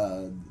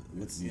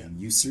 What's his name?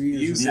 Yusri?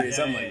 Yusri,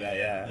 something like that.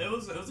 Yeah. It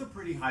was a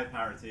pretty high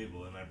power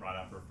table, and I brought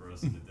out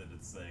Perforos and it did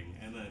its thing.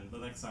 And then the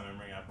next time I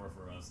bring out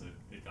Perforos,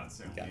 it got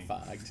soundly.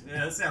 Got fogged.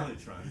 Yeah, it soundly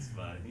trunks,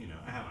 but you know,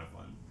 I had my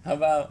fun. How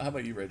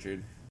about you,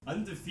 Richard?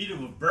 Undefeated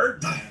with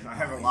Birdman. I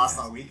haven't lost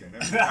all weekend.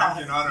 I'm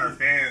champion on our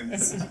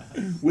fans.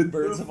 With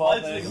birds of all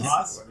Fledgling things.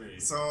 Osprey.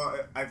 So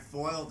I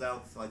foiled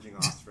out Fledgling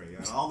Osprey,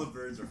 and all the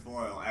birds are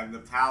foil, and the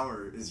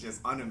power is just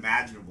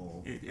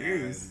unimaginable. It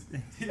is.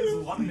 He has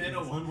 1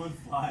 mana, 1/1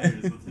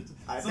 flyers.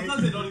 I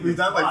Sometimes they don't even we've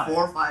done like fly.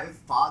 4 or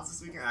 5 pods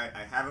this weekend.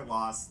 I haven't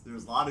lost. There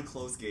was a lot of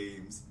close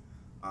games.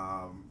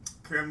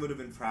 Krim would have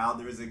been proud.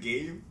 There was a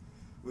game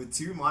with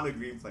 2 mono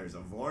green players,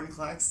 a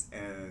Vorinclex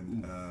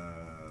and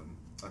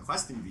a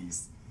Questing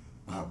Beast.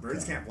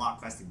 Birds can't block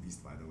Questing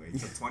Beast, by the way.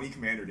 Took 20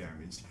 commander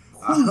damage.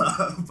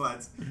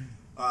 But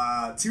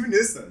 2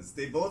 Nissas.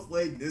 They both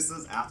played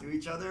Nissas after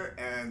each other,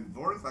 and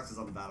Vorinclex was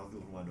on the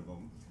battlefield in one of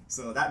them.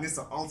 So that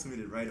Nissa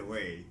ultimated right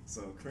away.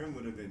 So Krim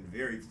would have been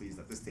very pleased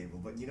at this table.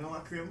 But you know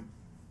what, Krim?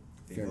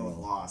 They both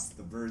lost.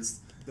 The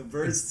birds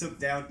took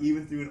down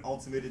even through an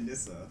ultimated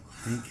Nissa.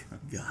 Thank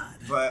God.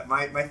 But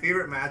my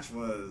favorite match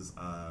was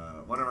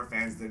one of our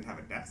fans didn't have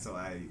a deck, so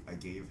I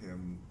gave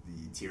him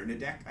the Tyranid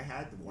deck I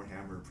had, the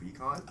Warhammer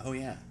Precon. Oh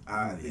yeah.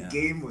 The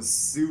game was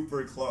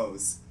super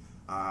close.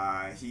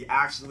 He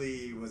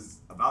actually was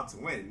about to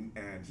win,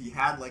 and he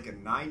had like a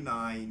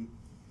 9/9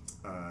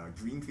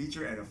 green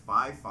creature and a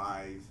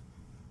 5/5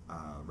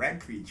 red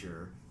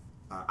creature.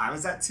 I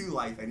was at 2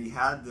 life, and he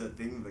had the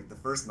thing like the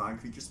first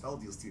non-creature spell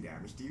deals 2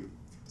 damage to you.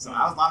 So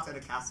I was locked out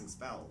of casting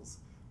spells,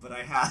 but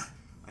I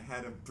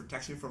had a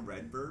protection from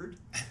Redbird,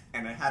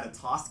 and I had a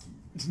Toski,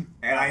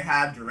 and I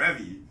had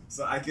Derevi,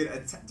 so I could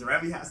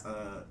Derevi has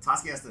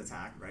Toski has to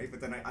attack, right?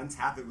 But then I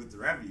untap it with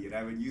Derevi, and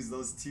I would use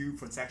those 2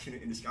 protection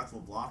and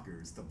indestructible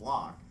blockers to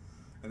block,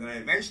 and then I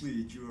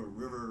eventually drew a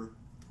River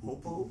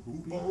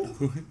Hoopy.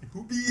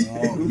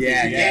 Oh,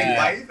 yeah, Gained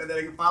life, and then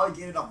I could finally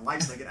gain enough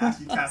life so I could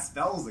actually cast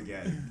spells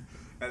again.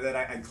 And then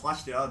I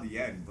clutched it out at the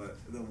end, but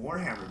the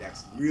Warhammer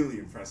decks really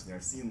impressed me.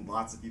 I've seen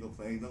lots of people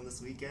playing them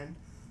this weekend,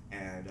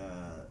 and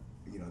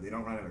they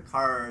don't run out of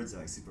cards. They're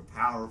like super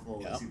powerful,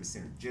 they're super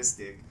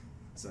synergistic.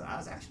 So I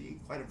was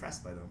actually quite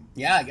impressed by them.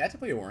 Yeah, I got to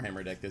play a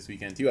Warhammer deck this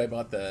weekend too. I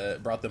brought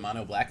the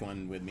mono black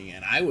one with me,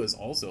 and I was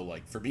also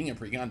like, for being a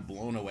precon,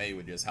 blown away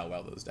with just how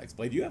well those decks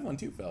played. You have one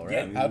too, Phil,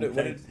 right? Yeah, we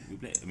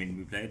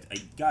played. I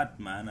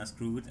got mana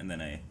screwed, and then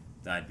I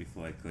died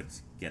before I could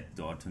get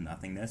Door to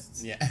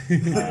Nothingness. Yeah.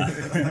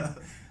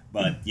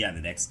 But yeah,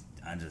 the decks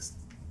are just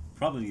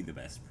probably the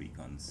best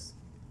precons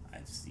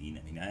I've seen.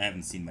 I mean, I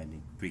haven't seen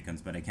many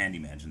precons, but I can't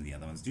imagine the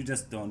other ones. You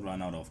just don't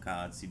run out of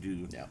cards. You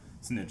do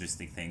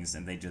synergistic things,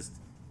 and they just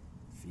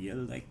feel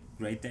like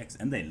great decks,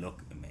 and they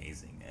look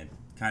amazing. It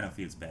kind of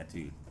feels bad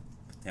to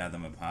tear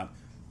them apart.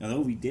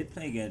 Although we did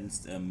play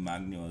against a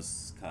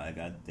Magnus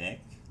Karga deck,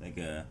 like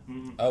a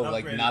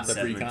like not the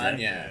separate precon,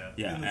 deck.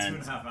 Yeah, in the and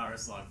 2.5 hour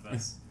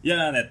slugfest.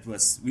 yeah, that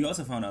was. We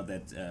also found out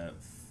that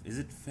is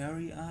it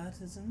Fairy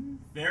Artisan?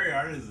 Fairy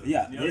Artisan.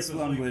 Yeah, The this other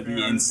one Fairy will be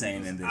Artisan insane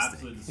was in this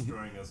absolutely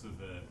destroying us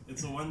with it.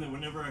 It's the one that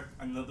whenever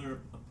another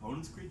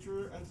opponent's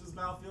creature enters the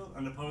battlefield,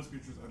 an opponent's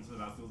creature enters the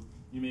battlefield,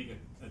 you make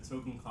a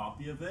token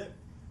copy of it,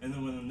 and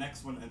then when the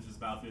next one enters the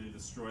battlefield, you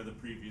destroy the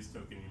previous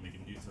token, you make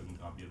a new token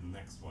copy of the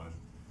next one.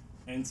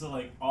 And so,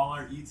 like, all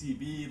our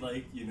ETB,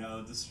 like, you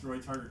know, destroy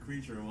target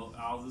creature, well,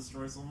 I'll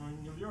destroy someone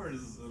of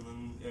yours, and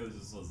then it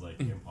was like,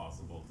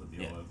 impossible to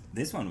deal with.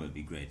 This one will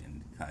be great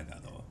in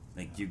Karga, though.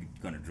 Like, you're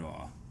gonna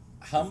draw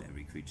with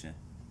every creature.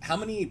 How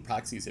many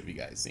proxies have you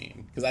guys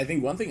seen? Because I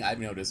think one thing I've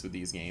noticed with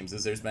these games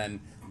is there's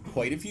been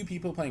quite a few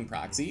people playing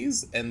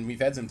proxies, and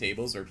we've had some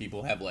tables where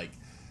people have, like,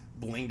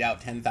 blinged out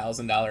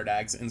 $10,000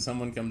 decks, and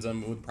someone comes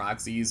in with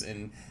proxies,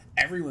 and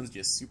everyone's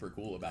just super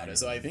cool about it.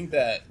 So I think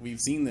that we've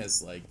seen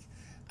this, like,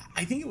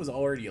 I think it was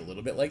already a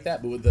little bit like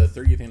that, but with the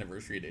 30th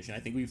anniversary edition, I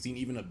think we've seen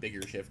even a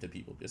bigger shift to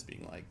people just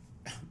being like,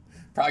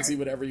 proxy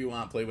whatever you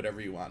want, play whatever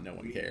you want, no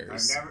one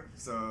cares.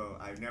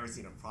 I've never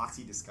seen a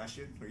proxy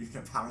discussion or even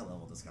a power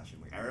level discussion.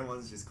 Like,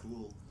 everyone's just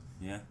cool.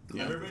 Yeah.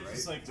 Everybody's right?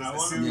 just like, Just I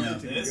want to assume do it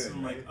to be this, good, and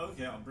I'm right? like,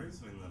 okay, I'll bring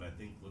something that I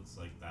think looks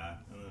like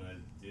that, and then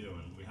I do,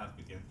 and we have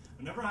to begin.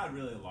 I've never had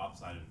really a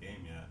lopsided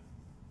game yet.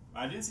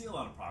 I didn't see a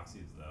lot of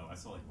proxies, though. I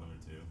saw, like, one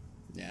or two.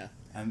 Yeah.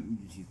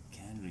 You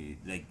can really,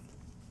 like,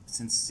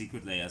 since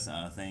secret layers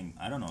are a thing,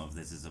 I don't know if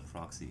this is a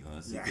proxy or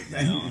a secret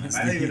layer, honestly.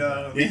 I don't even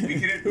know. We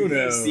couldn't Who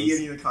knows? see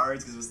any of the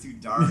cards because it was too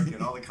dark,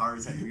 and all the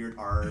cards had weird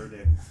art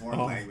and foreign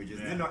languages.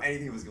 Yeah. Didn't know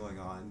anything was going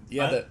on.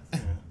 Yeah,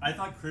 I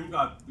thought Krim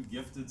got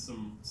gifted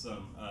some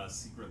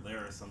secret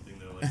lair or something.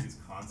 They're like these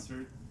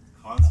concert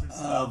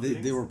style they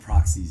things. were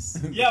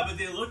proxies. Yeah, but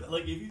they look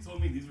like, if you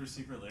told me these were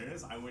secret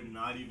lairs, I would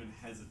not even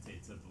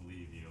hesitate to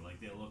believe you. Like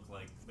they look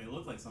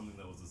like something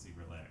that was a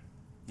secret lair.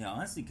 Yeah,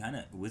 honestly,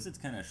 Wizards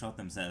kind of shot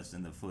themselves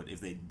in the foot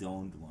if they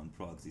don't want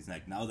proxies.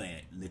 Like, now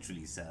they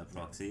literally sell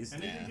proxies.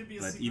 And it could be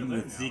a But secret even lair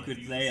with now, secret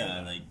you can layer, say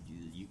that. like,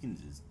 you can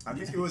just... I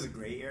think it was a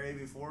gray area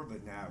before,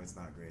 but now it's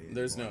not gray.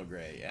 there's anymore. no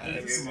gray, yeah. I think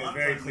It's it's not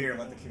very like clear the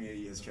what the old.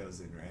 community has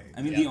chosen, right?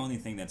 I mean, Yeah. the only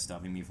thing that's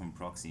stopping me from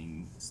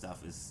proxying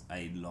stuff is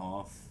I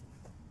love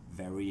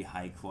very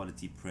high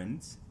quality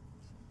print,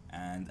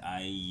 and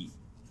I...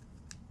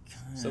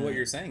 So what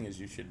you're saying is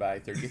you should buy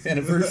 30th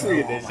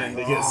anniversary edition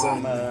to get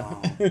some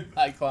high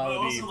But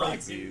quality also, like,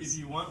 proxies. if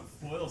you want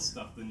foil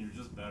stuff, then you're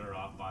just better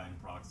off buying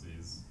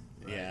proxies.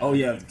 Right? Yeah. Oh,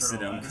 yeah, Like sit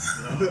down.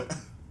 Curl X,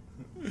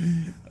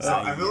 So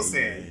I will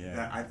say yeah.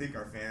 that I think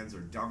our fans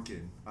are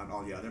dunking on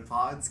all the other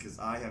pods because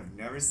I have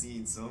never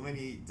seen so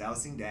many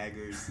dousing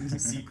daggers,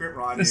 secret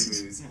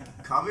rendezvous,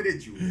 coveted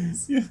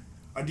jewels. Yeah.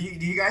 Do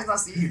you guys not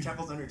see your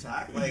temples under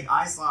attack? Like,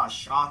 I saw a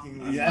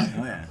shockingly Yeah.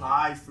 Oh, yeah.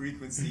 high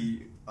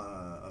frequency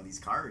of these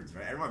cards,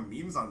 right? Everyone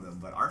memes on them,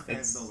 but our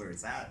fans know where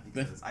it's at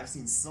because I've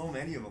seen so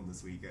many of them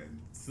this weekend.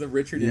 It's the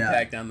Richard Yeah.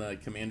 impact on the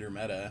Commander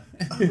meta.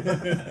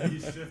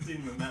 He's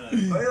shifting the meta.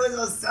 But it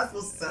was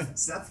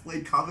Seth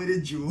played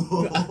coveted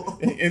jewel.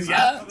 And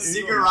yeah,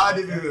 Secret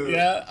rendezvous.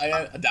 yeah, I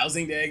had a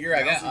Dowsing Dagger.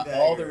 I got Dowsing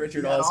all the Dagger.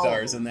 Richard You had all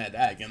All-Stars of in them. that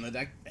deck, and the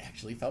deck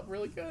actually felt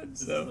really good. Is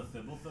So this the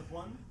Fibblethip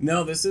one?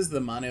 no, this is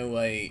the Mono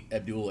White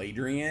Abdul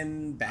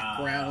Adrian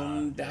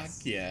background deck.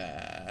 yes.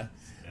 Yeah.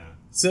 Yeah.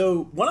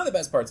 So one of the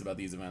best parts about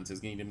these events is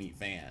getting to meet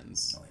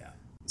fans. Oh, yeah.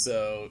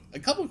 So a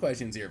couple of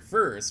questions here.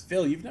 First,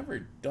 Phil, you've never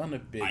done a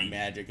big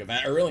Magic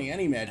event, or really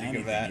any Magic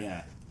Anything, event.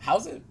 yeah.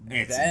 How's it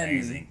It's been?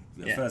 amazing.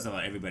 Yeah. First of all,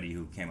 everybody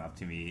who came up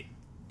to me,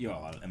 you're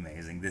all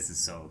amazing. This is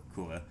so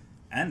cool.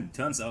 And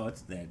turns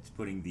out that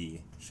putting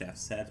the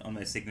chef's hat on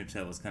my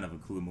signature was kind of a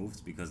cool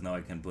move because now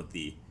I can put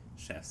the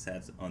chef's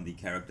hat on the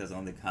characters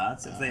on the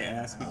cards if they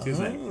ask me to.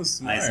 Oh,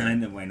 smart. I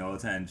signed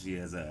Waynota and she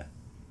has a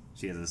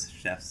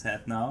chef's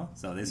hat now.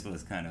 So this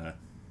was kind of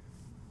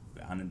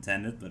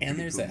unintended, but And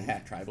pretty there's cool a move.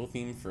 hat tribal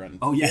theme for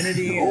Oh, yeah.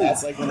 Infinity. Oh,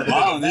 That's like one of the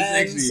wow, big this is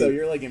events, actually- so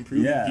you're like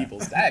improving Yeah.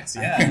 people's decks.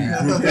 I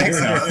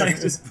Yeah.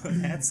 just put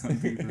hats on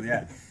people,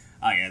 yeah.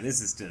 Oh yeah,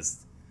 this is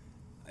just...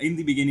 In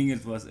the beginning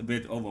it was a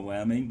bit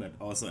overwhelming, but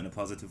also in a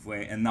positive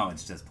way, and now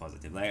it's just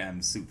positive. Like,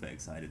 I'm super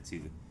excited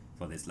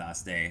for this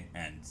last day,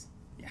 and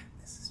yeah,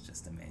 this is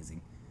just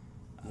amazing.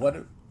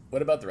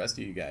 What about the rest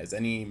of you guys?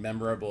 Any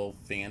memorable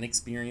fan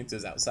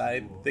experiences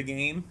outside the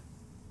game?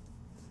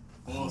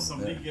 Well,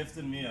 somebody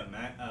gifted me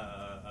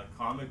a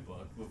comic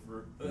book with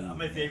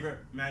my favorite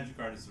Magic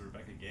artist is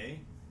Rebecca Gay,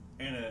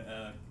 and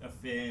a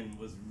fan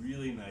was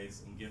really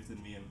nice and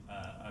gifted me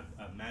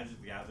a Magic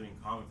the Gathering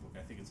comic book.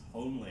 I think it's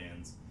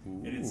Homelands,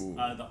 and it's Ooh.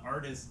 the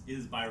artist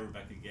is by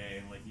Rebecca Gay,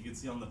 and like you can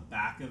see on the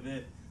back of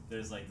it,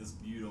 there's like this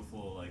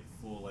beautiful like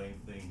full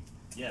length thing.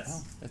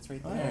 Yes. Oh, that's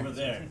right there. Over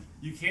there.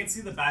 You can't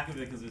see the back of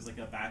it because there's like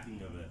a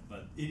backing of it,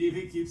 but it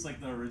even keeps like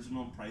the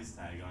original price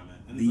tag on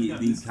it. And it's like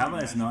a The mystery cover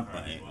is magic not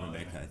card by as well.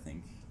 Rebecca, I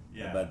think.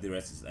 Yeah. But the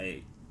rest is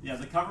Yeah,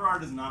 the cover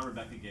art is not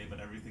Rebecca Gay, but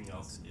everything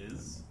else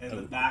is. And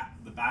the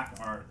back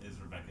art is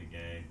Rebecca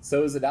Gay.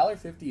 So is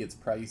 $1.50 its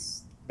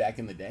price back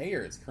in the day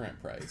or its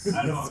current price?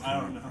 I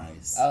don't know.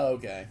 Price. Oh,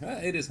 okay.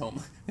 It is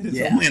home. It is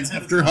Yeah. Homelands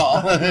after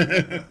all.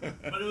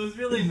 But it was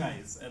really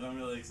nice, and I'm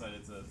really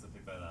excited to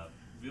pick that up.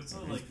 We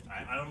also like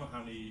I don't know how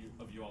many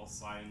of you all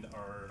signed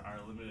our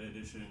limited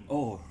edition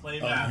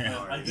playmat. yeah.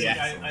 But I think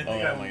Yeah. I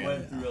Oh, my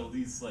went God. through at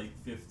least like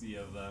 50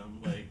 of them.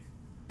 Like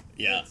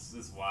Yeah.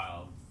 it's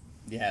wild.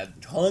 Yeah,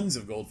 tons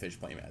of Goldfish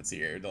playmats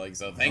here. Like,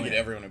 so thank you to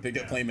yeah. everyone who picked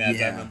up playmats.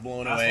 Yeah. I've been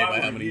blown That's away why by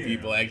how we're many here.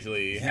 people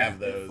actually have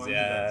They those. funded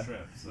Yeah. that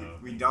trip, so.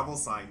 We double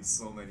signed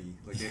so many.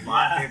 Like they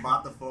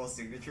bought the full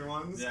signature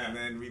ones, Yeah. and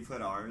then we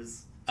put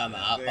ours On the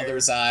there. other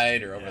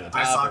side or over Yeah. the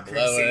I top saw or Crim's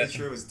below it.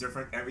 signature was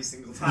different every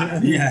single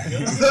time. Yeah.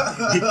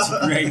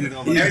 It's graded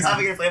over Every time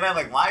I get a playmat, I'm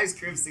like, why is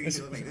Crim's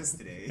signature look like this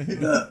today?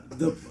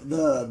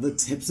 The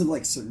tips of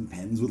like certain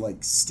pens would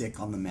like stick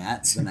on the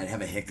mat, so then I'd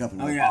have a hiccup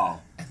and I'm Oh, like, yeah.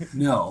 oh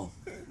no.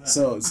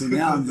 So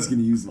now I'm just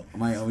gonna use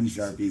my own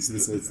Sharpie so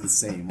it's the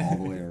same all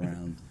the way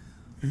around.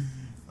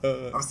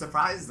 I'm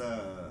surprised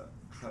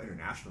how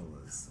international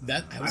it was.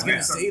 That I was I going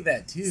met to some- say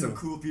that too. Some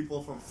cool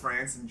people from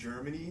France and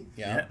Germany.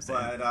 Yeah.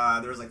 But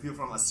there was like people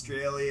from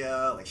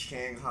Australia, like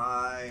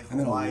Shanghai, I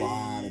met a Hawaii.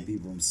 lot of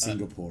people from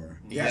Singapore.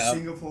 Yeah, Yeah.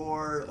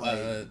 Singapore. Like,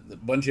 A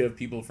bunch of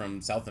people from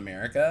South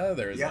America.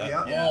 There's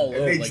yeah. all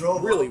And they like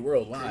drove really up,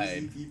 worldwide.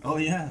 crazy people. Oh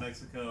yeah.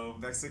 Mexico.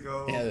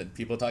 Mexico. Yeah,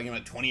 people talking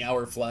about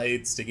 20-hour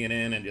flights to get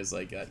in and just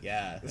like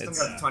yeah, This it's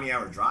one got a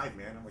 20-hour drive,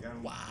 man. I'm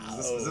like, Wow.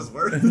 Is this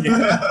worth?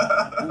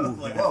 Yeah. I'm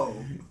like, whoa.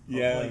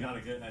 Hopefully you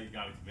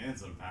got a command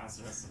zone pass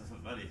the rest of the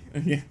buddy.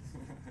 yeah.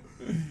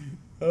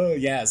 Oh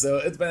yeah, so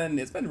it's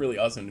been really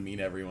awesome to meet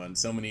everyone.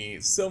 So many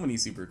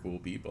super cool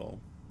people.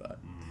 But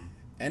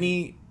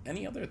any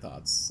other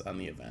thoughts on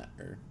the event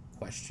or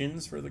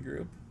questions for the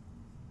group?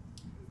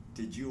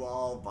 Did you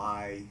all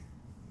buy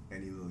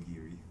any little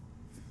Geary?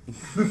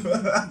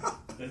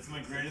 That's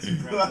my greatest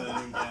regret that I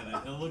didn't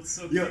get it. It looks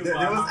so Yo, cute. there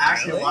but was I'm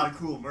actually really? a lot of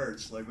cool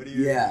merch. Like, what do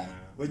you? Yeah.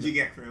 What'd you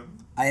get, Krim?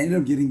 I ended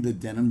up getting the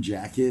denim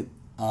jacket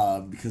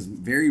because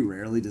very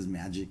rarely does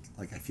Magic,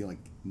 like I feel like,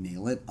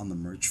 nail it on the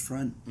merch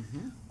front.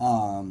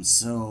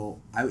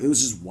 So it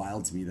was just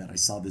wild to me that I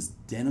saw this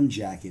denim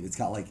jacket. It's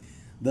got like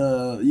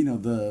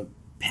the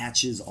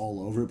patches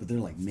all over it, but they're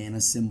like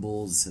mana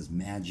symbols. It says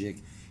Magic,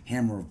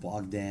 Hammer of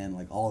Bogdan,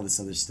 like all of this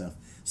other stuff.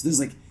 So there's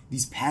like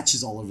these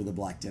patches all over the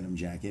black denim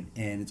jacket,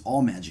 and it's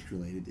all Magic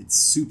related. It's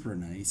super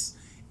nice.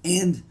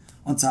 And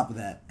on top of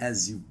that,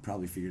 as you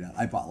probably figured out,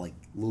 I bought like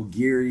Lil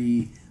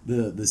Geary,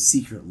 the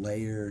secret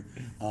layer,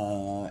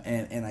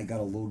 and I got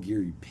a Lil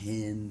Geary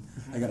pin.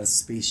 I got a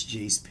Space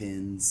Jace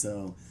pin.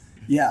 So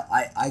yeah,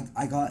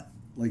 I got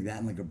like that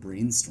and like a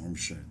Brainstorm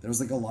shirt. There was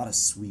like a lot of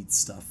sweet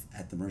stuff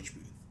at the merch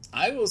booth.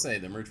 I will say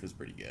the merch was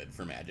pretty good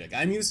for Magic.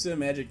 I'm used to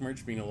Magic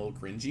merch being a little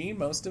cringy,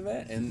 most of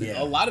it, and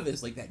Yeah. a lot of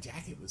this, like that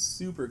jacket was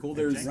super cool.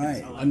 There's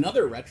Right.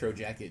 another retro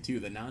jacket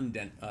too, the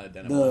non-denim The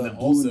one. That blue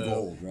also, and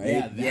gold, right?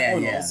 Yeah, that Yeah,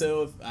 one yeah.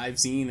 also I've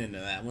seen, and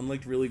that one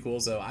looked really cool.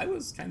 So I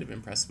was kind of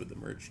impressed with the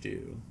merch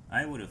too.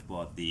 I would have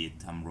bought the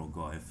Tamro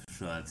Goif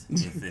shirt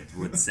if it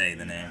would say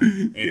the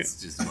name.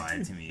 It's just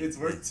wild to me. It's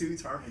worth 2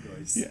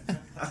 Tarmogoyfs.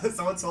 Yeah.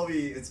 Someone told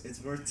me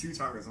it's worth 2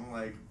 Tarmogoyfs. I'm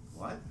like,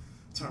 what?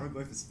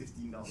 Tarmogoyf is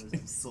 $15.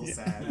 I'm so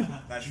sad.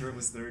 That shirt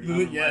was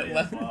 $30. Yeah, Money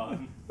left- is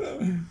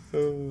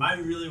fun. I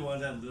really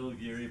wanted that Little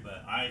Geary,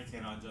 but I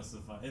cannot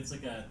justify. It's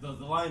like the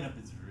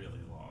lineup is really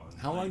long.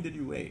 How long did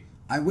you wait?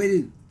 I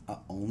waited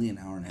only an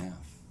hour and a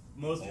half.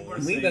 Most people are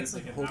Only? saying That's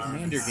it's like a an whole hour and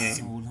Commander half. game.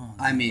 So long.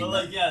 I mean, But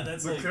like, yeah,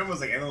 that's So like. Krim was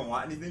like, anyone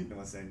want anything? No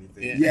one said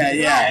anything. yeah,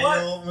 yeah. What?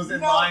 Anyone was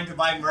in No, line to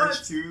buy merch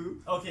what?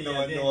 too. Okay, no yeah,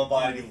 one, they- no one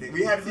bought yeah, anything.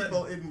 We had but-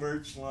 people in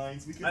merch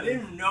lines. We could. I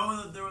didn't know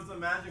that there was a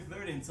Magic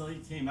 30 until he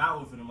came out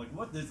with it. I'm like,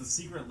 what? There's a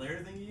secret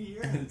layer thingy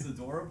here, and it's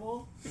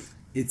adorable.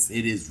 it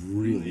is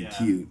really Yeah.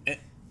 cute.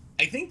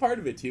 I think part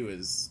of it too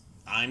is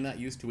I'm not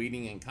used to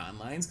waiting in con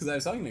lines because I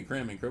was talking to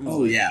Krim and Krim was Oh,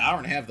 like, yeah. an hour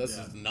and a half, this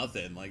Yeah. is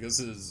nothing. Like, this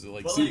is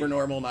like But, super like-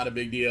 normal, not a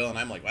big deal. And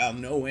I'm like, wow,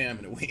 no way I'm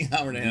going to wait an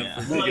hour and a half Yeah.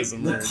 for But, tickets like,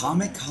 and The merch.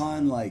 Comic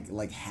Con like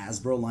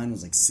Hasbro line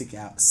was like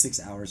 6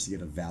 hours to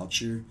get a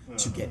voucher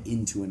to get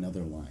into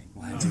another line.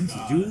 Why Oh, did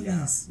God. you do Yeah.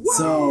 this?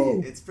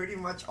 So It's pretty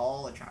much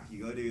all attractive.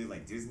 You go to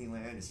like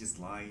Disneyland, it's just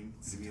line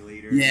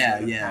simulator. Yeah, You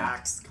go to yeah.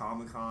 PAX,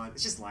 Comic Con,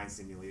 it's just line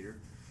simulator.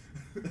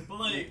 But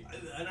like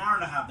an hour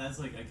and a half, that's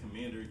like a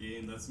Commander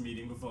game. That's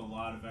meeting with a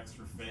lot of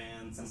extra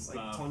fans and That's stuff.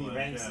 like Tony like,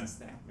 Ranks yeah. and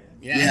Snap, man.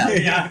 Yeah.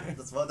 Yeah.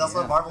 That's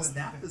what Marvel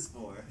Snap is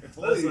for. That's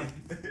Fully.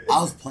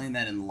 I was playing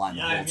that in the line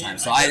Yeah, the I whole mean, time,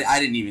 so I guess- I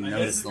didn't even I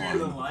notice guess the if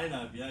you're in the line.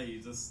 lineup, yeah,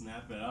 you just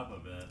snap it up a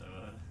bit.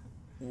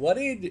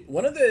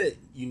 One of the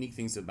unique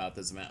things about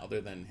this event,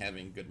 other than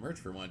having good merch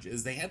for once,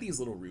 is they had these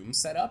little rooms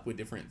set up with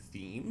different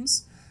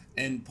themes.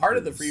 And part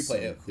of the free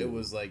play, So cool. it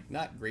was like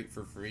not great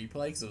for free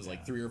play because it was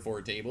like 3 or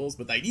 4 tables.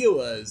 But the idea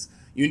was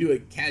you can do a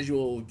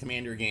casual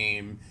Commander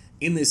game,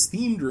 in this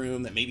themed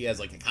room that maybe has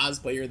like a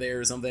cosplayer there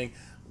or something.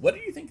 What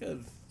do you think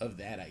of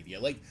that idea?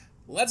 Like,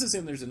 let's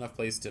assume there's enough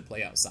place to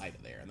play outside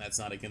of there, and that's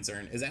not a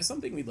concern. Is that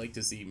something we'd like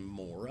to see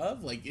more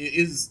of? Like,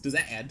 does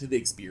that add to the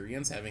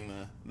experience, having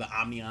the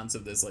ambiance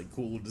of this like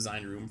cool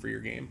design room for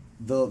your game?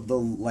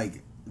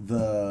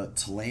 The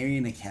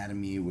Tolarian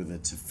Academy with a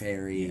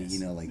Teferi,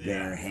 Yes.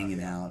 they're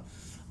hanging out.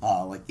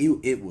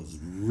 It was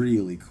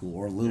really cool.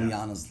 Or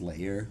Liliana's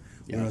lair,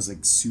 where it was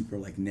like super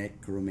like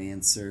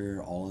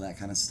necromancer, all of that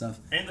kind of stuff.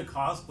 And the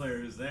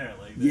cosplayers there,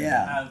 like they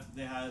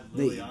had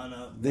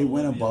Liliana. They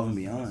went Olivia, above and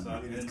beyond.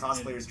 I mean, it's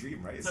cosplayer's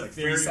dream, right? It's like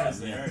Teferi free set. was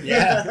there.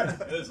 Yeah.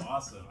 It was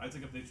awesome. I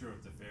took a picture of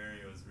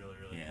Teferi. It was really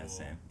Yeah, cool.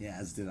 same. Yeah,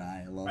 as did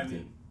I. I loved I it.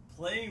 mean,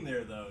 playing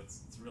there though,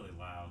 it's really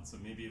loud. So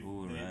maybe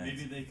Ooh, right.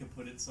 maybe they could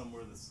put it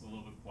somewhere that's a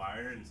little bit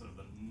quieter in sort of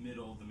the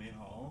middle of the main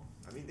hall.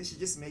 I mean, they should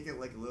just make it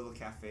like a little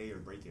cafe or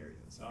break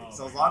areas. Right? Oh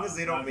So my as long God, as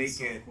they don't that'd be make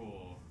so it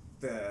cool.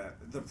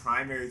 the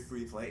primary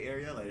free play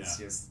area, like it's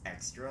Yeah. just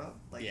extra.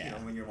 Like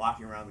Yeah. when you're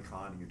walking around the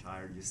con and you're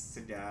tired, you just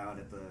sit down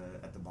at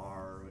the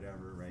bar or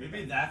whatever, right?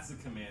 Maybe that's the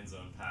command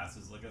zone pass.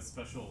 It's like a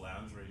special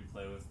lounge where you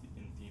play with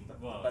in theme.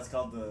 Well, That's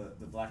called the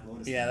Black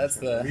Lotus. Yeah, Lounge. that's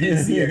the- We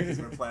didn't see it because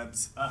we're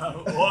plebs.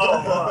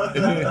 whoa!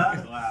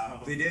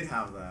 Wow. They did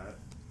have that.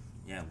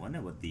 Yeah, I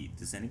wonder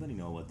does anybody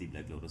know what the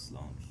Black Lotus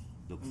Lounge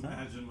looks like?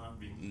 Imagine not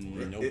being.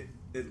 Mm. It, Nope.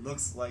 it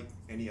looks like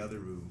any other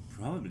room,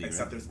 Probably,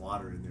 except right? there's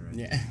water in there. Right?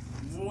 Yeah.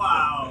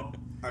 Wow.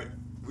 All right.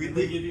 Did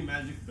they give you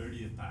Magic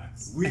 30th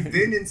packs? We've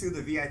been into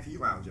the VIP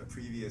lounge at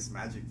previous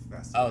Magic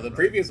Fest. Oh, the right?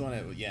 previous one,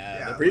 the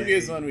Yeah,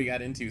 previous like- one we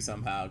got into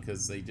somehow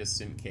because they just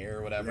didn't care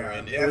or whatever, Yeah,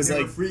 and yeah, it was there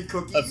were like free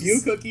cookies. a few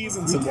cookies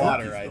and Wow. some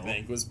water. Cookies, I though.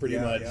 think was pretty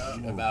Yeah, much yeah.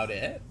 about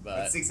it. But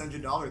Like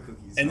 $600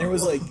 cookies. and there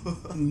was like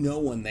no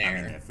one I mean,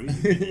 there. they're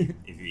free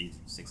if you eat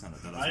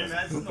 $600. I worth of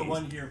imagine the cookies.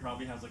 one here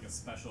probably has like a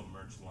special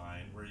merch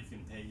line where you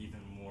can pay even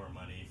more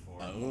money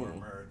for more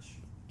merch.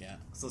 Yeah.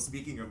 So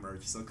speaking of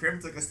merch, so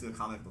Krim took us to the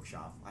comic book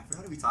shop. I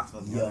forgot we talked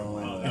about the Yo. other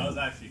one. Oh, that was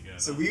actually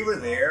good. So we were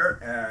there,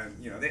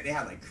 and they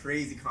had like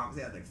crazy comics.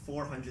 They had like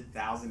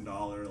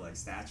 $400,000 like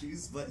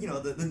statues, but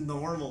the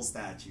normal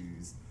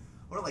statues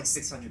were like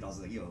 $600.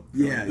 Like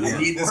Yeah, I yeah.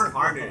 need this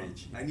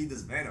Carnage. I need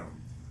this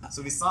Venom.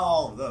 So we saw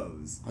all of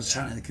those. I was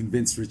trying to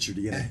convince Richard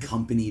to get a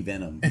company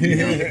Venom.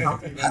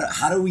 Company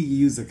How do we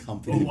use a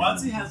company Well,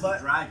 Watsy Venom? has a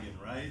dragon,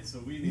 right? So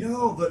we need.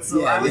 No, but so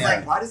something. Yeah, I was yeah.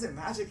 like, why doesn't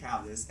Magic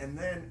have this? And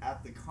then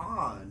at the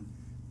con,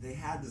 they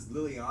had this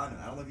Liliana.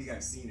 I don't know if you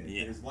guys seen it.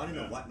 Yeah. There's one in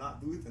the Whatnot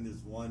booth, and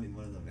there's one in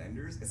one of the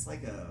vendors. It's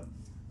like a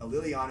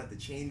Liliana at the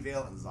chain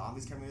veil and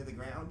zombies coming to the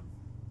ground.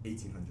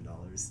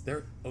 $1,800.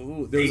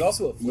 There was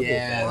also a flip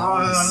Yeah.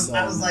 phone.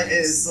 I was so like,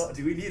 nice.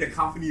 do we need a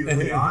company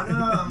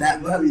Liliana?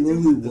 That What do we do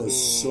Lily with was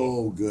this?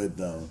 so good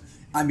though.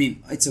 I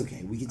mean, it's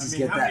okay. We could just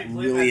get how that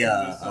many really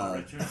playbacks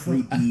is this, Richard?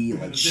 creepy We're like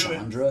gonna do it.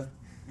 Chandra.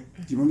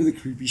 Do you remember the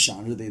creepy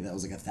Chandra that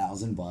was like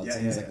 $1,000 Yeah,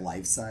 and it was yeah, like yeah.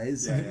 life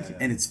size, Yeah, yeah, yeah.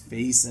 and its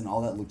face and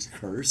all that looked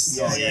cursed?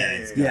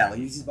 Yeah, Yeah, like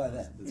you just buy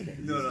that. That's great.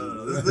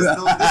 No.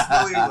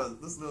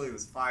 This Lily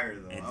was fire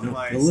though. It I'm looked-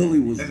 like, The Lily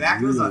was if that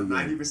goes on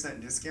really good.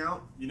 90%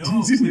 discount, You know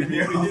what we do?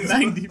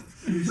 90.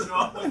 You show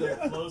up when they're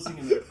closing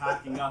and they're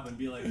packing up and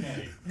be like,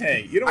 hey,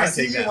 Hey, you don't I want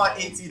to see take you that. want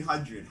home.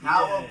 1,800.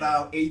 How Yeah.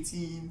 about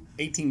 18?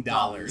 $18.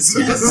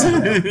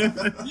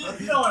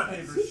 you don't want to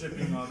pay for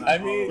shipping on that. I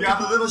mean- You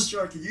have a little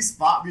short. Can you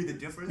spot me the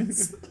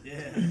difference?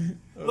 Yeah.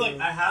 Look,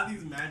 I have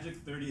these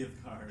Magic 30th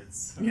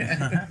cards.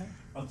 Yeah.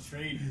 I'll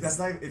trade you. That's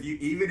not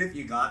even if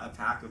you got a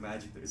pack of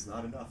Magic, it's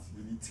not enough.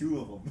 You need 2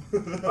 of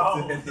them.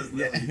 Oh. To hit this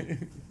Yeah.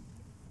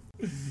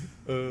 Lily.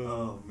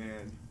 Oh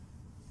man.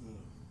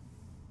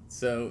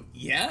 So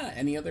yeah,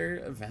 any other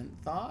event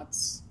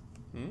thoughts?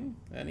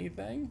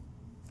 Anything?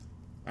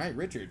 All right,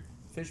 Richard,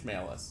 fish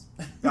mail us.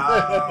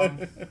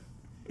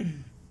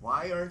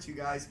 Why aren't you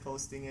guys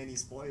posting any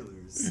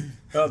spoilers?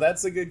 Oh,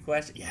 that's a good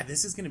question. Yeah,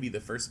 this is going to be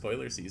the first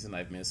spoiler season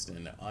I've missed,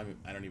 and I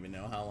don't even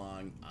know how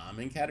long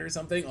Amonkhet or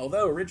something.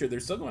 Although, Richard, they're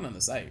still going on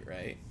the site,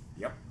 right?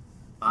 Yep.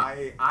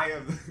 I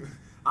am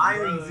I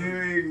am Really?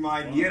 doing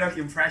my Nieruk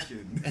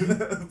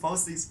impression,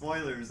 posting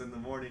spoilers in the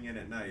morning and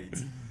at night.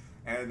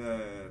 And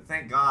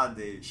thank God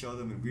they show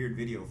them in weird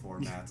video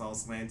formats, all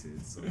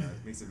slanted, so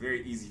that makes it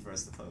very easy for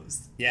us to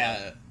post.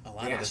 Yeah, a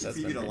lot They of this has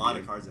actually been previewed a lot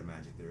of previewed. cards at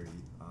Magic 30.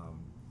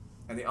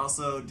 And they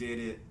also did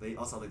it. They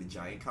also had like the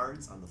giant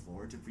cards on the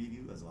floor to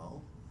preview as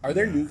well. Are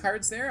there new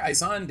cards there? I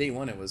saw on day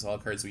one it was all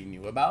cards we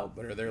knew about,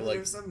 but are there like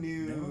there's some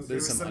new, no, there's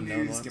there's some some new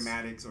unknown ones?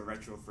 schematics or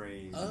retro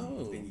frames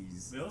Oh.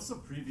 thingies. They also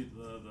previewed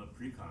the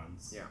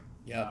precons. Yeah,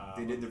 yeah.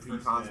 they did the on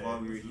first precons day, while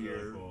we were which was really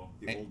here. cool.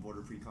 The old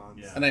border precons.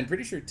 Yeah. And I'm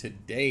pretty sure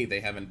today they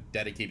have a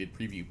dedicated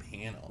preview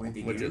panel, Wait,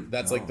 they which do?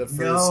 that's like the first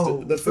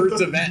No. the first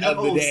event of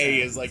the No, day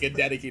Sam. is like a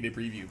dedicated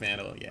preview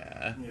panel.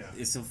 Yeah.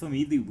 Yeah. So for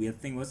me, the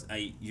weird thing was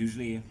I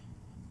usually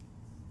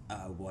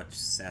watch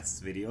Seth's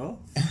video.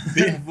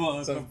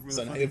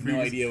 So I have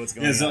no idea what's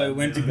going Yeah, on. so I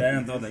went to bed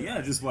and thought like,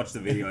 yeah, just watch the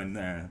video and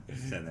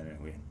said that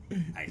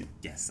I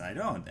guess I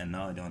don't, and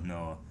now I don't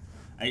know.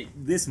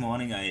 This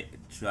morning I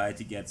tried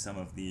to get some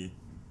of the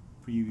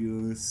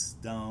previews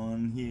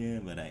down here,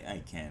 but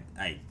I can't.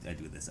 I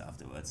do this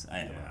afterwards. I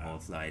have a Yeah. whole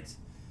flight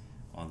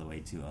all the way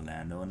to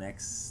Orlando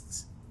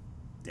next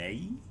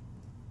day.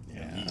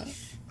 Yeah.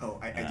 Oh,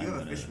 I do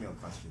have a but, fishmail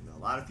question though.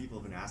 A lot of people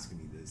have been asking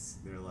me this.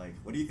 They're like,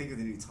 "What do you think of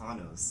the new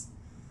Thanos?"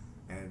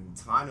 And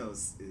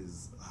Thanos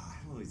is, I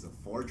don't know, he's a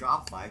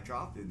 4-drop,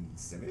 5-drop in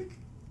Simic.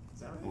 Is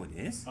that right? Oh, it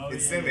is? Oh,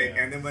 It's yeah, Simic,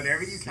 yeah. and then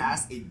whenever you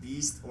cast a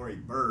beast or a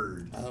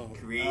bird,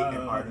 create an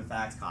Oh.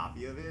 artifact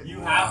copy of it. You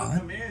Wow. have a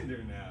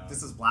commander now.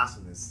 This is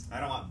blasphemous.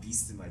 I don't want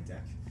beasts in my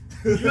deck.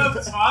 You have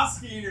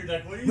Toski in your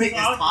deck. What are you Wait, is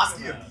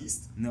talking Toski about? a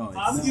beast? No, it's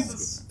Toski's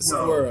not. a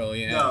Squirrel,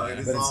 yeah. No, it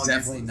is But all it's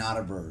definitely useless. not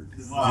a bird.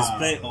 Wow. Just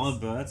play all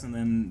birds and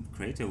then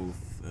create a wolf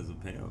as a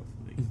payoff.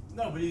 Like,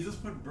 No, but you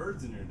just put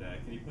birds in your deck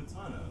and you put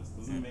Thanos.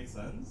 Doesn't it make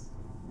sense?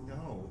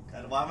 No.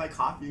 God, why am I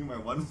copying my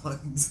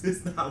 1/1s?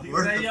 It's not Because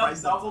worth then the you have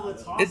price double of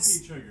the Thanos. Toski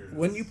It's triggers.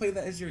 when you play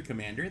that as your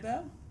commander,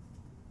 though.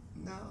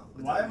 No.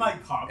 Why am I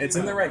copying? It's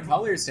in the my right 1/1?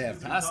 colors to have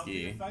Because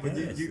you're Toski. copying But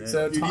effects. you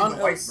So need the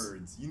white Thanos-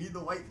 birds. You need the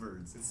white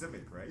birds. It's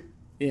Simic, right?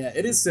 Yeah,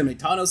 it is Simic.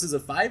 Thanos is a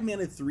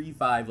 5-mana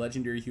 3/5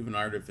 legendary human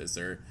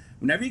artificer.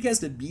 Whenever you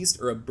cast a beast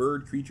or a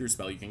bird creature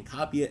spell, you can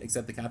copy it,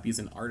 except the copy is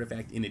an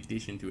artifact in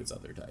addition to its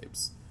other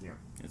types. Yeah.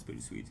 that's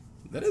pretty sweet.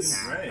 That is.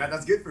 Nah. Right.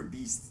 That's good for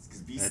beasts,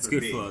 because beasts That's are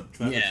good big. for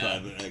Travel Yeah.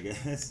 Tribal, I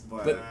guess.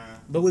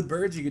 But with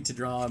birds, you get to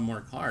draw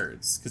more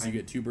cards because you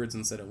get 2 birds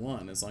instead of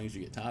 1, as long as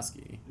you get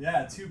Toski.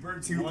 Yeah, 2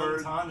 birds, two one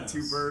birds, Thanos.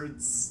 2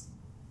 birds,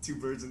 2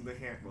 birds in the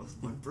hand. Well,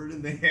 1 bird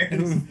in the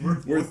hand is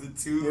worth more than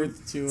 2.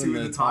 Worth 2 two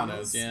in the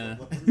Thanos, Thanos. yeah.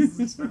 What is this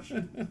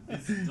expression?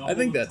 It's I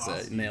think double that's the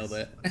it. Toskis. Nailed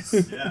it.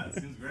 Yeah,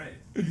 it seems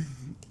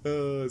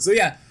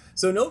great.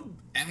 So no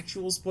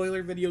actual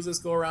spoiler videos this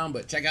go around,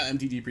 but check out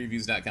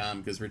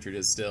mtgpreviews.com because Richard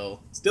is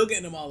still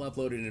getting them all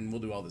uploaded, and we'll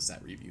do all the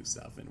set review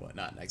stuff and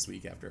whatnot next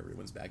week after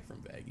everyone's back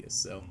from Vegas.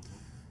 So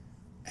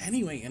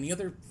anyway, any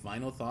other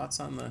final thoughts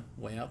on the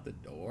way out the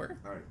door?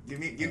 All right, give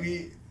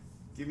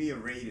me a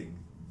rating,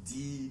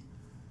 D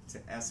to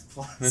S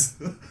plus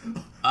On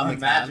the on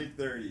Magic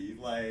 30.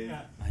 Like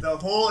Yeah. the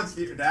whole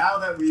experience. Now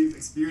that we've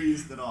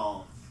experienced it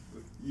all,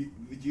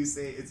 would you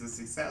say it's a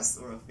success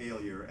or a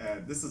failure?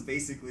 And this is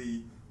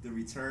basically the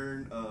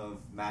return of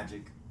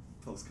Magic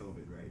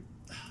post-COVID,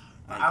 right?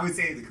 I would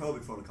say the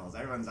COVID protocols.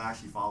 Everyone's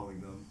actually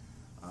following them.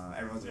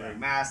 Everyone's wearing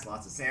masks,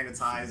 lots of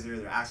sanitizer.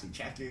 They're actually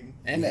checking.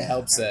 And it Yeah.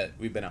 helps that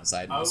we've been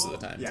outside most of the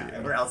time Yeah, too.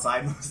 and we're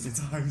outside most of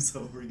the time,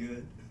 so we're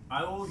good.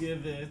 I will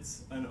give it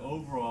an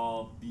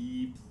overall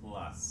B+,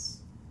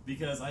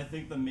 because I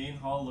think the main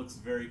hall looks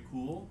very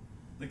cool.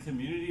 The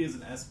community is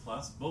an S+,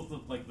 both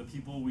the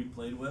people we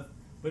played with,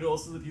 but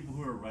also the people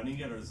who are running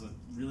it are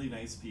really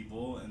nice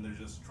people, and they're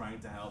just trying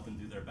to help and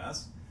do their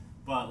best.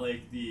 But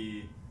like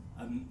the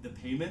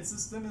payment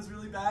system is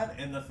really bad,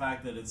 and the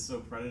fact that it's so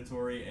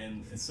predatory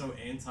and it's so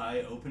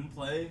anti-open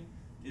play,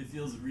 it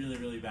feels really,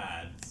 really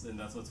bad, and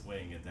that's what's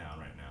weighing it down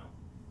right now.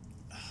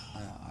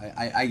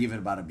 I give it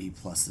about a B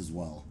plus as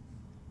well.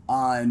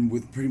 And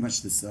with pretty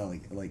much this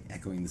like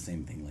echoing the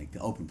same thing, like the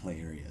open play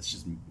area is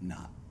just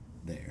not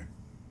there.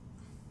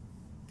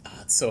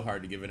 It's so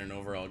hard to give it an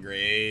overall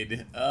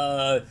grade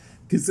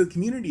because the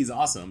community is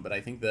awesome, but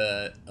I think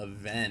the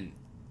event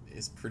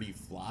is pretty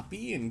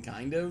floppy and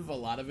kind of a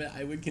lot of it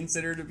I would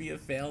consider to be a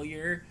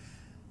failure.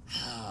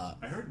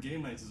 I heard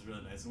Game Nights is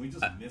really nice, and we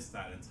just missed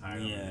that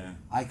entirely. Yeah.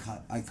 I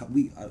caught that because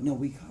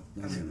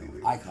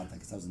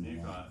I was in the You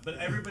line. got- But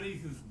everybody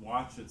who's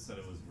watched it said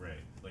it was great.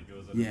 Like, it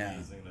was an Yeah.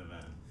 amazing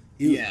event.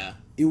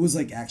 It was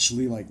like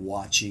actually like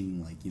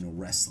watching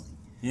wrestling.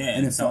 Yeah,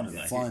 And it it felt sounded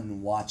like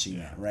fun watching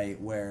Yeah. that, right?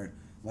 Where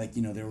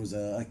there was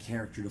a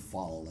character to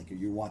follow, like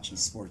you're watching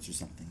sports or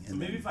something. So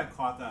maybe if I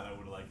caught that, I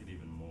would like it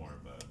even more,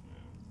 but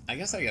I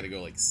guess I gotta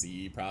go like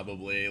C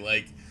probably.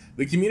 Like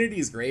the community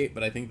is great,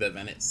 but I think the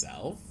event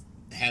itself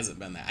hasn't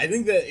been that. I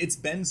think that it's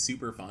been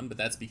super fun, but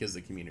that's because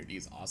the community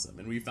is awesome,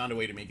 and we found a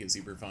way to make it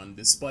super fun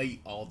despite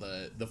all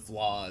the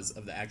flaws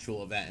of the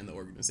actual event and the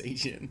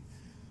organization.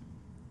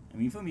 I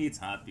mean, for me, it's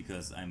hard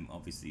because I'm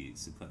obviously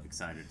super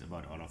excited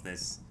about all of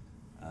this.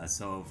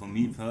 So for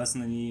me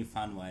personally,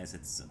 fun-wise,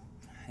 it's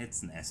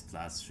an S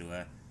plus,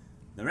 sure.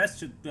 The rest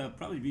should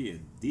probably be a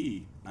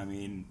D. I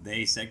mean,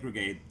 they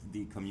segregate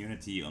the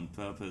community on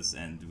purpose,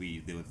 and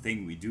the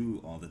thing we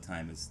do all the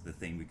time is the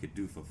thing we could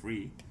do for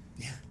free.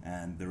 Yeah.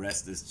 And the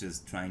rest is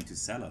just trying to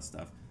sell us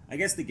stuff. I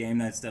guess the game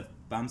night stuff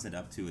bumps it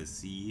up to a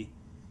C.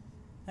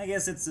 I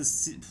guess it's a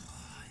C.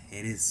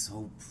 It is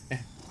so.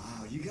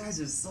 Wow, you guys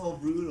are so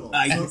brutal.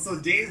 I- So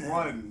day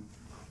 1,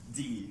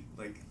 D,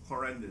 like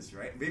horrendous,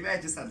 right? Maybe I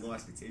just had low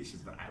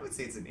expectations, but I would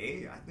say it's an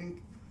A. I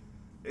think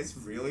it's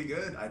really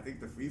good. I think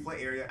the free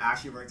play area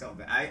actually worked out.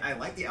 But I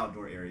like the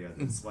outdoor area,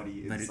 the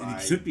sweaty But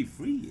inside. it should be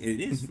free. It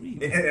is free.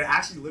 It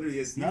actually literally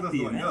is. Not Even if the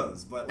no one event.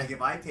 knows, but like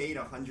if I paid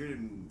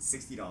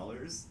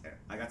 $160,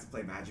 I got to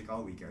play Magic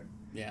all weekend.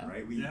 Yeah.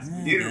 Right. We Yeah.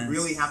 didn't Yes.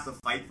 really have to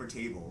fight for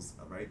tables.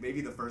 Right.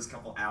 Maybe the first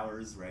couple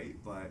hours. Right.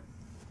 But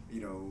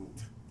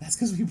That's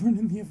because we weren't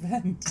in the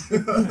event.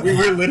 We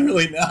were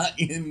literally not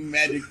in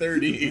Magic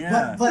 30.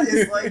 Yeah. But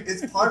it's like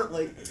it's part of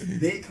like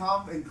they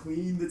come and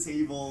clean the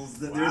tables.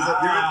 There's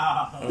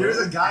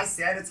a guy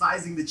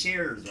sanitizing the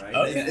chairs, right?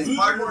 Okay. It's Food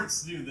part of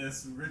courts do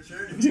this,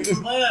 Richard. If you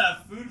play at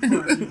a food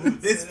court, you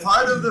would it's say-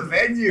 part of the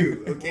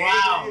venue. Okay,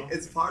 Wow.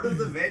 it's part of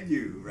the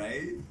venue,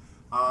 right?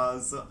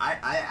 So I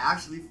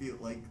actually feel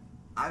like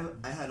I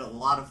had a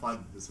lot of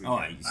fun this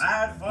weekend. Oh, I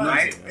had fun.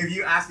 Right? If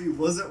you ask me,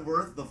 was it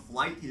worth the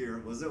flight here?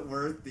 Was it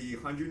worth the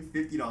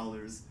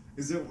 $150?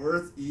 Is it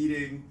worth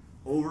eating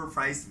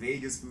overpriced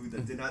Vegas food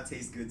that did not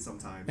taste good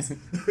sometimes?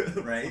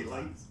 Right?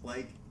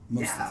 Like,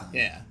 Most yeah. of the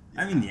time. Yeah.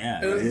 I mean,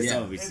 yeah, It's it's yeah.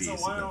 obviously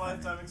It's a one in a super fun.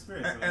 lifetime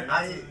experience. And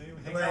I got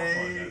to hang out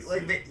for it,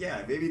 like, that's it.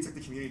 yeah, maybe it took the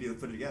community to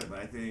put it together, but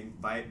I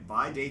think by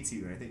day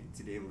 2, and I think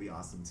today will be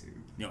awesome too.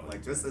 Yeah.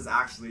 Like, this is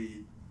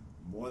actually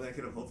more than I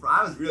could have hoped for.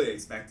 I was really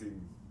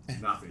expecting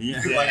nothing.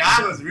 Yeah. Like,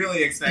 I was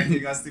really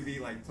expecting us to be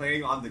like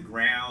playing on the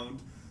ground,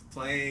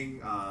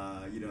 playing,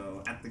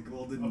 at the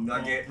Golden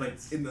Nugget, like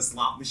plates. in the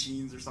slot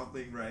machines or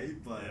something, right?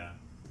 But Yeah.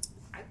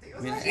 I think it I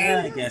was mean, actually I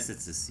really good. guess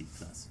it's a C+.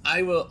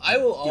 I will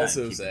Gotta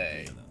also keep it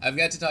say real, though. I've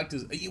got to talk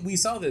to. We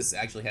saw this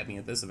actually happening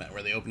at this event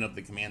where they opened up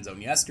the command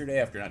zone yesterday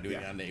after not doing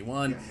it Yeah. on day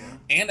one, Yeah.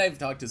 and I've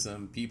talked to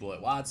some people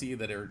at WotC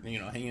that are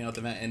hanging out at the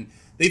event, and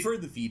they've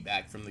heard the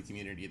feedback from the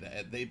community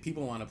that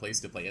people want a place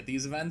to play at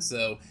these events.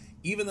 So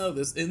even though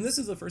this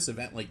is the first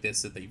event like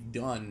this that they've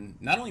done,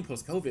 not only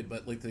post COVID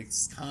but like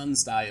this con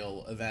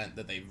style event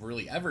that they've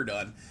really ever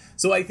done.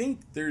 So I think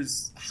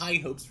there's high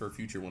hopes for a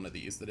future one of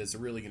these that is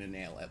really going to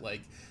nail it.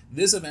 Like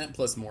this event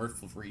plus more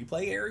free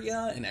play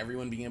area and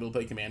everyone being able to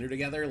play Commander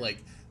together, like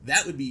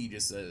that would be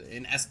just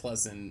an S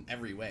plus in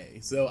every way.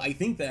 So I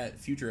think that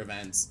future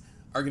events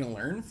are going to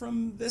learn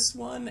from this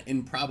one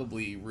and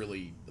probably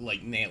really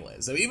like nail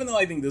it. So even though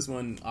I think this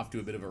one off to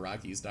a bit of a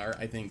rocky start,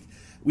 I think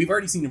we've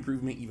already seen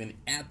improvement even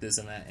at this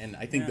event, and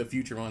I think Yeah. the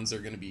future ones are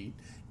going to be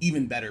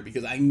even better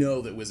because I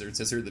know that Wizards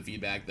has heard the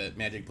feedback that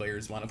Magic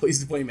players want a place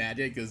to play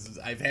Magic, because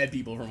I've had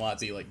people from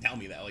WotC like tell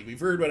me that, like, we've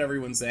heard what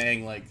everyone's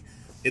saying, like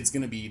it's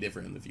going to be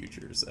different in the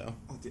future. So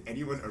Oh, did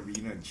anyone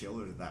arena and chill,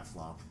 or did that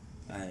flop?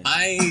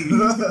 I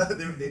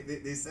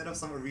they set up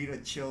some arena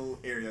chill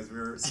areas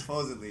where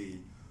supposedly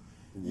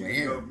you Where?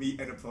 can go meet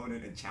an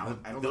opponent and challenge.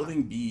 I don't know.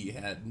 Building B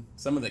had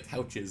some of the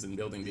couches in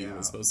Building B Yeah.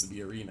 was supposed to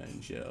be arena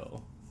and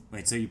chill.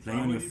 Wait, so you play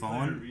Why on would your you play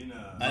phone?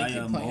 Arena? I Via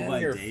can play on mobile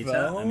your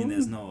data? I mean,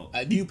 there's no...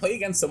 Do you play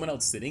against someone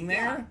else sitting there?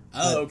 Yeah.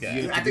 Oh, But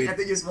okay. you- I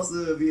think you're supposed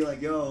to be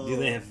like, yo, Do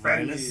they have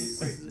friendly,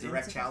 wireless? like,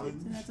 direct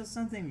challenge. That's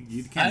something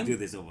you can't I'm- do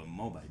this over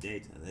mobile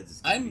data.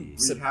 That's I'm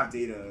We have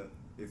data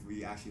if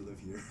we actually live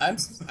here. I'm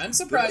There's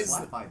surprised.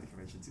 Wi-Fi at the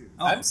convention too.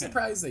 Oh, I'm okay.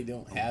 surprised they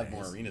don't have Okay.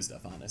 more arena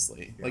stuff.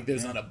 Honestly, Yeah. like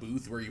there's Yeah. not a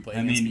booth where you play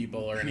I against mean,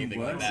 people or anything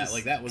like Worlds that. is-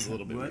 Like that was a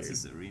little bit Worlds weird.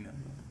 is arena.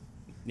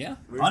 Yeah.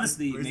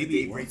 Honestly, where's maybe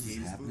the Daybreak what's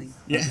Games happening?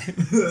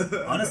 booth?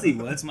 Yeah. Honestly,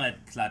 Worlds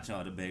might clutch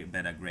out a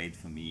better grade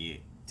for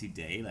me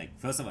today. Like,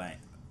 first of all,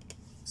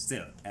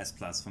 still S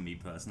plus for me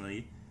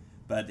personally.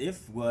 But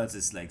if Worlds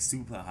is like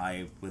super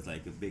hype with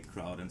like a big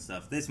crowd and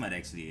stuff, this might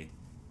actually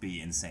be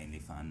insanely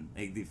fun.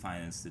 Like the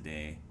finals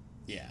today.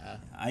 Yeah.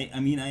 I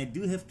mean, I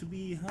do have to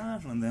be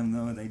harsh on them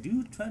though. They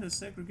do try to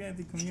segregate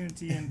the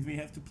community, and we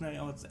have to play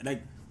outside.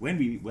 Like when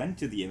we went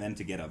to the event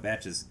to get our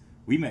badges,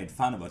 we made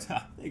fun about,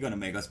 they're gonna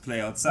make us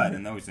play outside,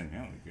 and now we said,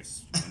 I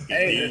guess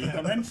Hey, the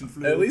convention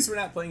flew. at least we're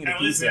not playing at a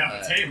At least we pizza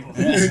have a Hut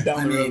table. down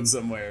I the mean- road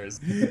somewheres.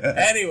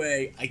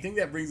 Anyway, I think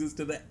that brings us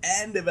to the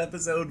end of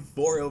episode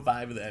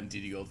 405 of the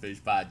MTG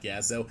Goldfish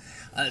podcast. So,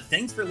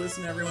 thanks for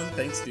listening, everyone.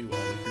 Thanks to all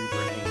the crew for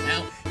hanging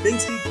out.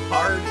 Thanks to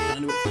Card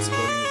Conduit for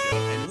supporting the show,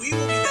 and we will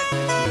be back